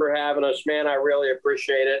much for having us, man. I really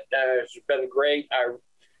appreciate it. It's been great.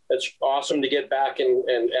 It's awesome to get back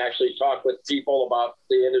and actually talk with people about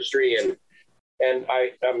the industry. And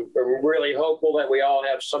I'm really hopeful that we all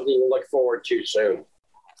have something to look forward to soon.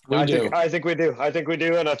 I think we do.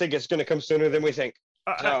 And I think it's going to come sooner than we think.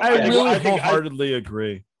 I really wholeheartedly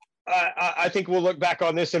agree. I think we'll look back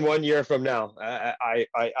on this in 1 year from now. I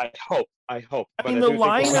hope. I mean, the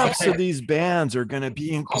lineups of these bands are going to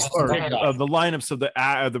be the lineups of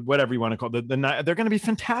the whatever you want to call it, they're going to be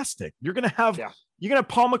fantastic. You're going to have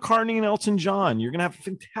Paul McCartney and Elton John. You're going to have a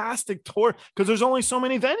fantastic tour because there's only so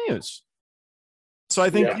many venues. So I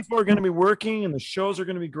think people are going to be working, and the shows are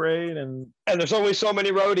going to be great, and there's only so many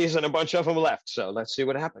roadies, and a bunch of them left. So let's see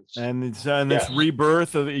what happens. And this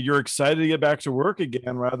rebirth of you're excited to get back to work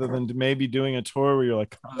again, rather than maybe doing a tour where you're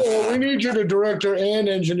like, we need you to director and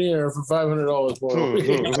engineer for $500 more.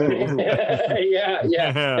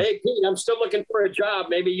 yeah. Hey, Pete, I'm still looking for a job.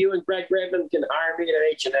 Maybe you and Greg Redmond can hire me at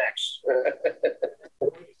H&X.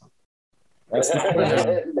 That's not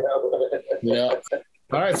bad. Yeah.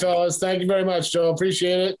 All right, fellas. Thank you very much, Joe.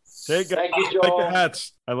 Appreciate it. Thank you, Joel.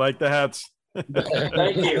 I like the hats.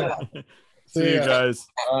 Thank you. See you guys.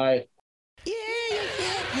 Bye.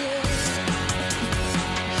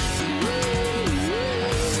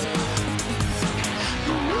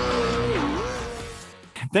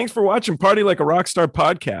 Thanks for watching Party Like a Rockstar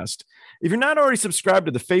podcast. If you're not already subscribed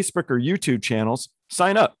to the Facebook or YouTube channels,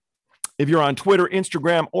 sign up. If you're on Twitter,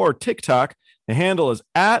 Instagram, or TikTok, the handle is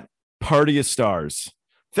 @PartyOfStars.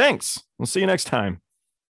 Thanks. We'll see you next time.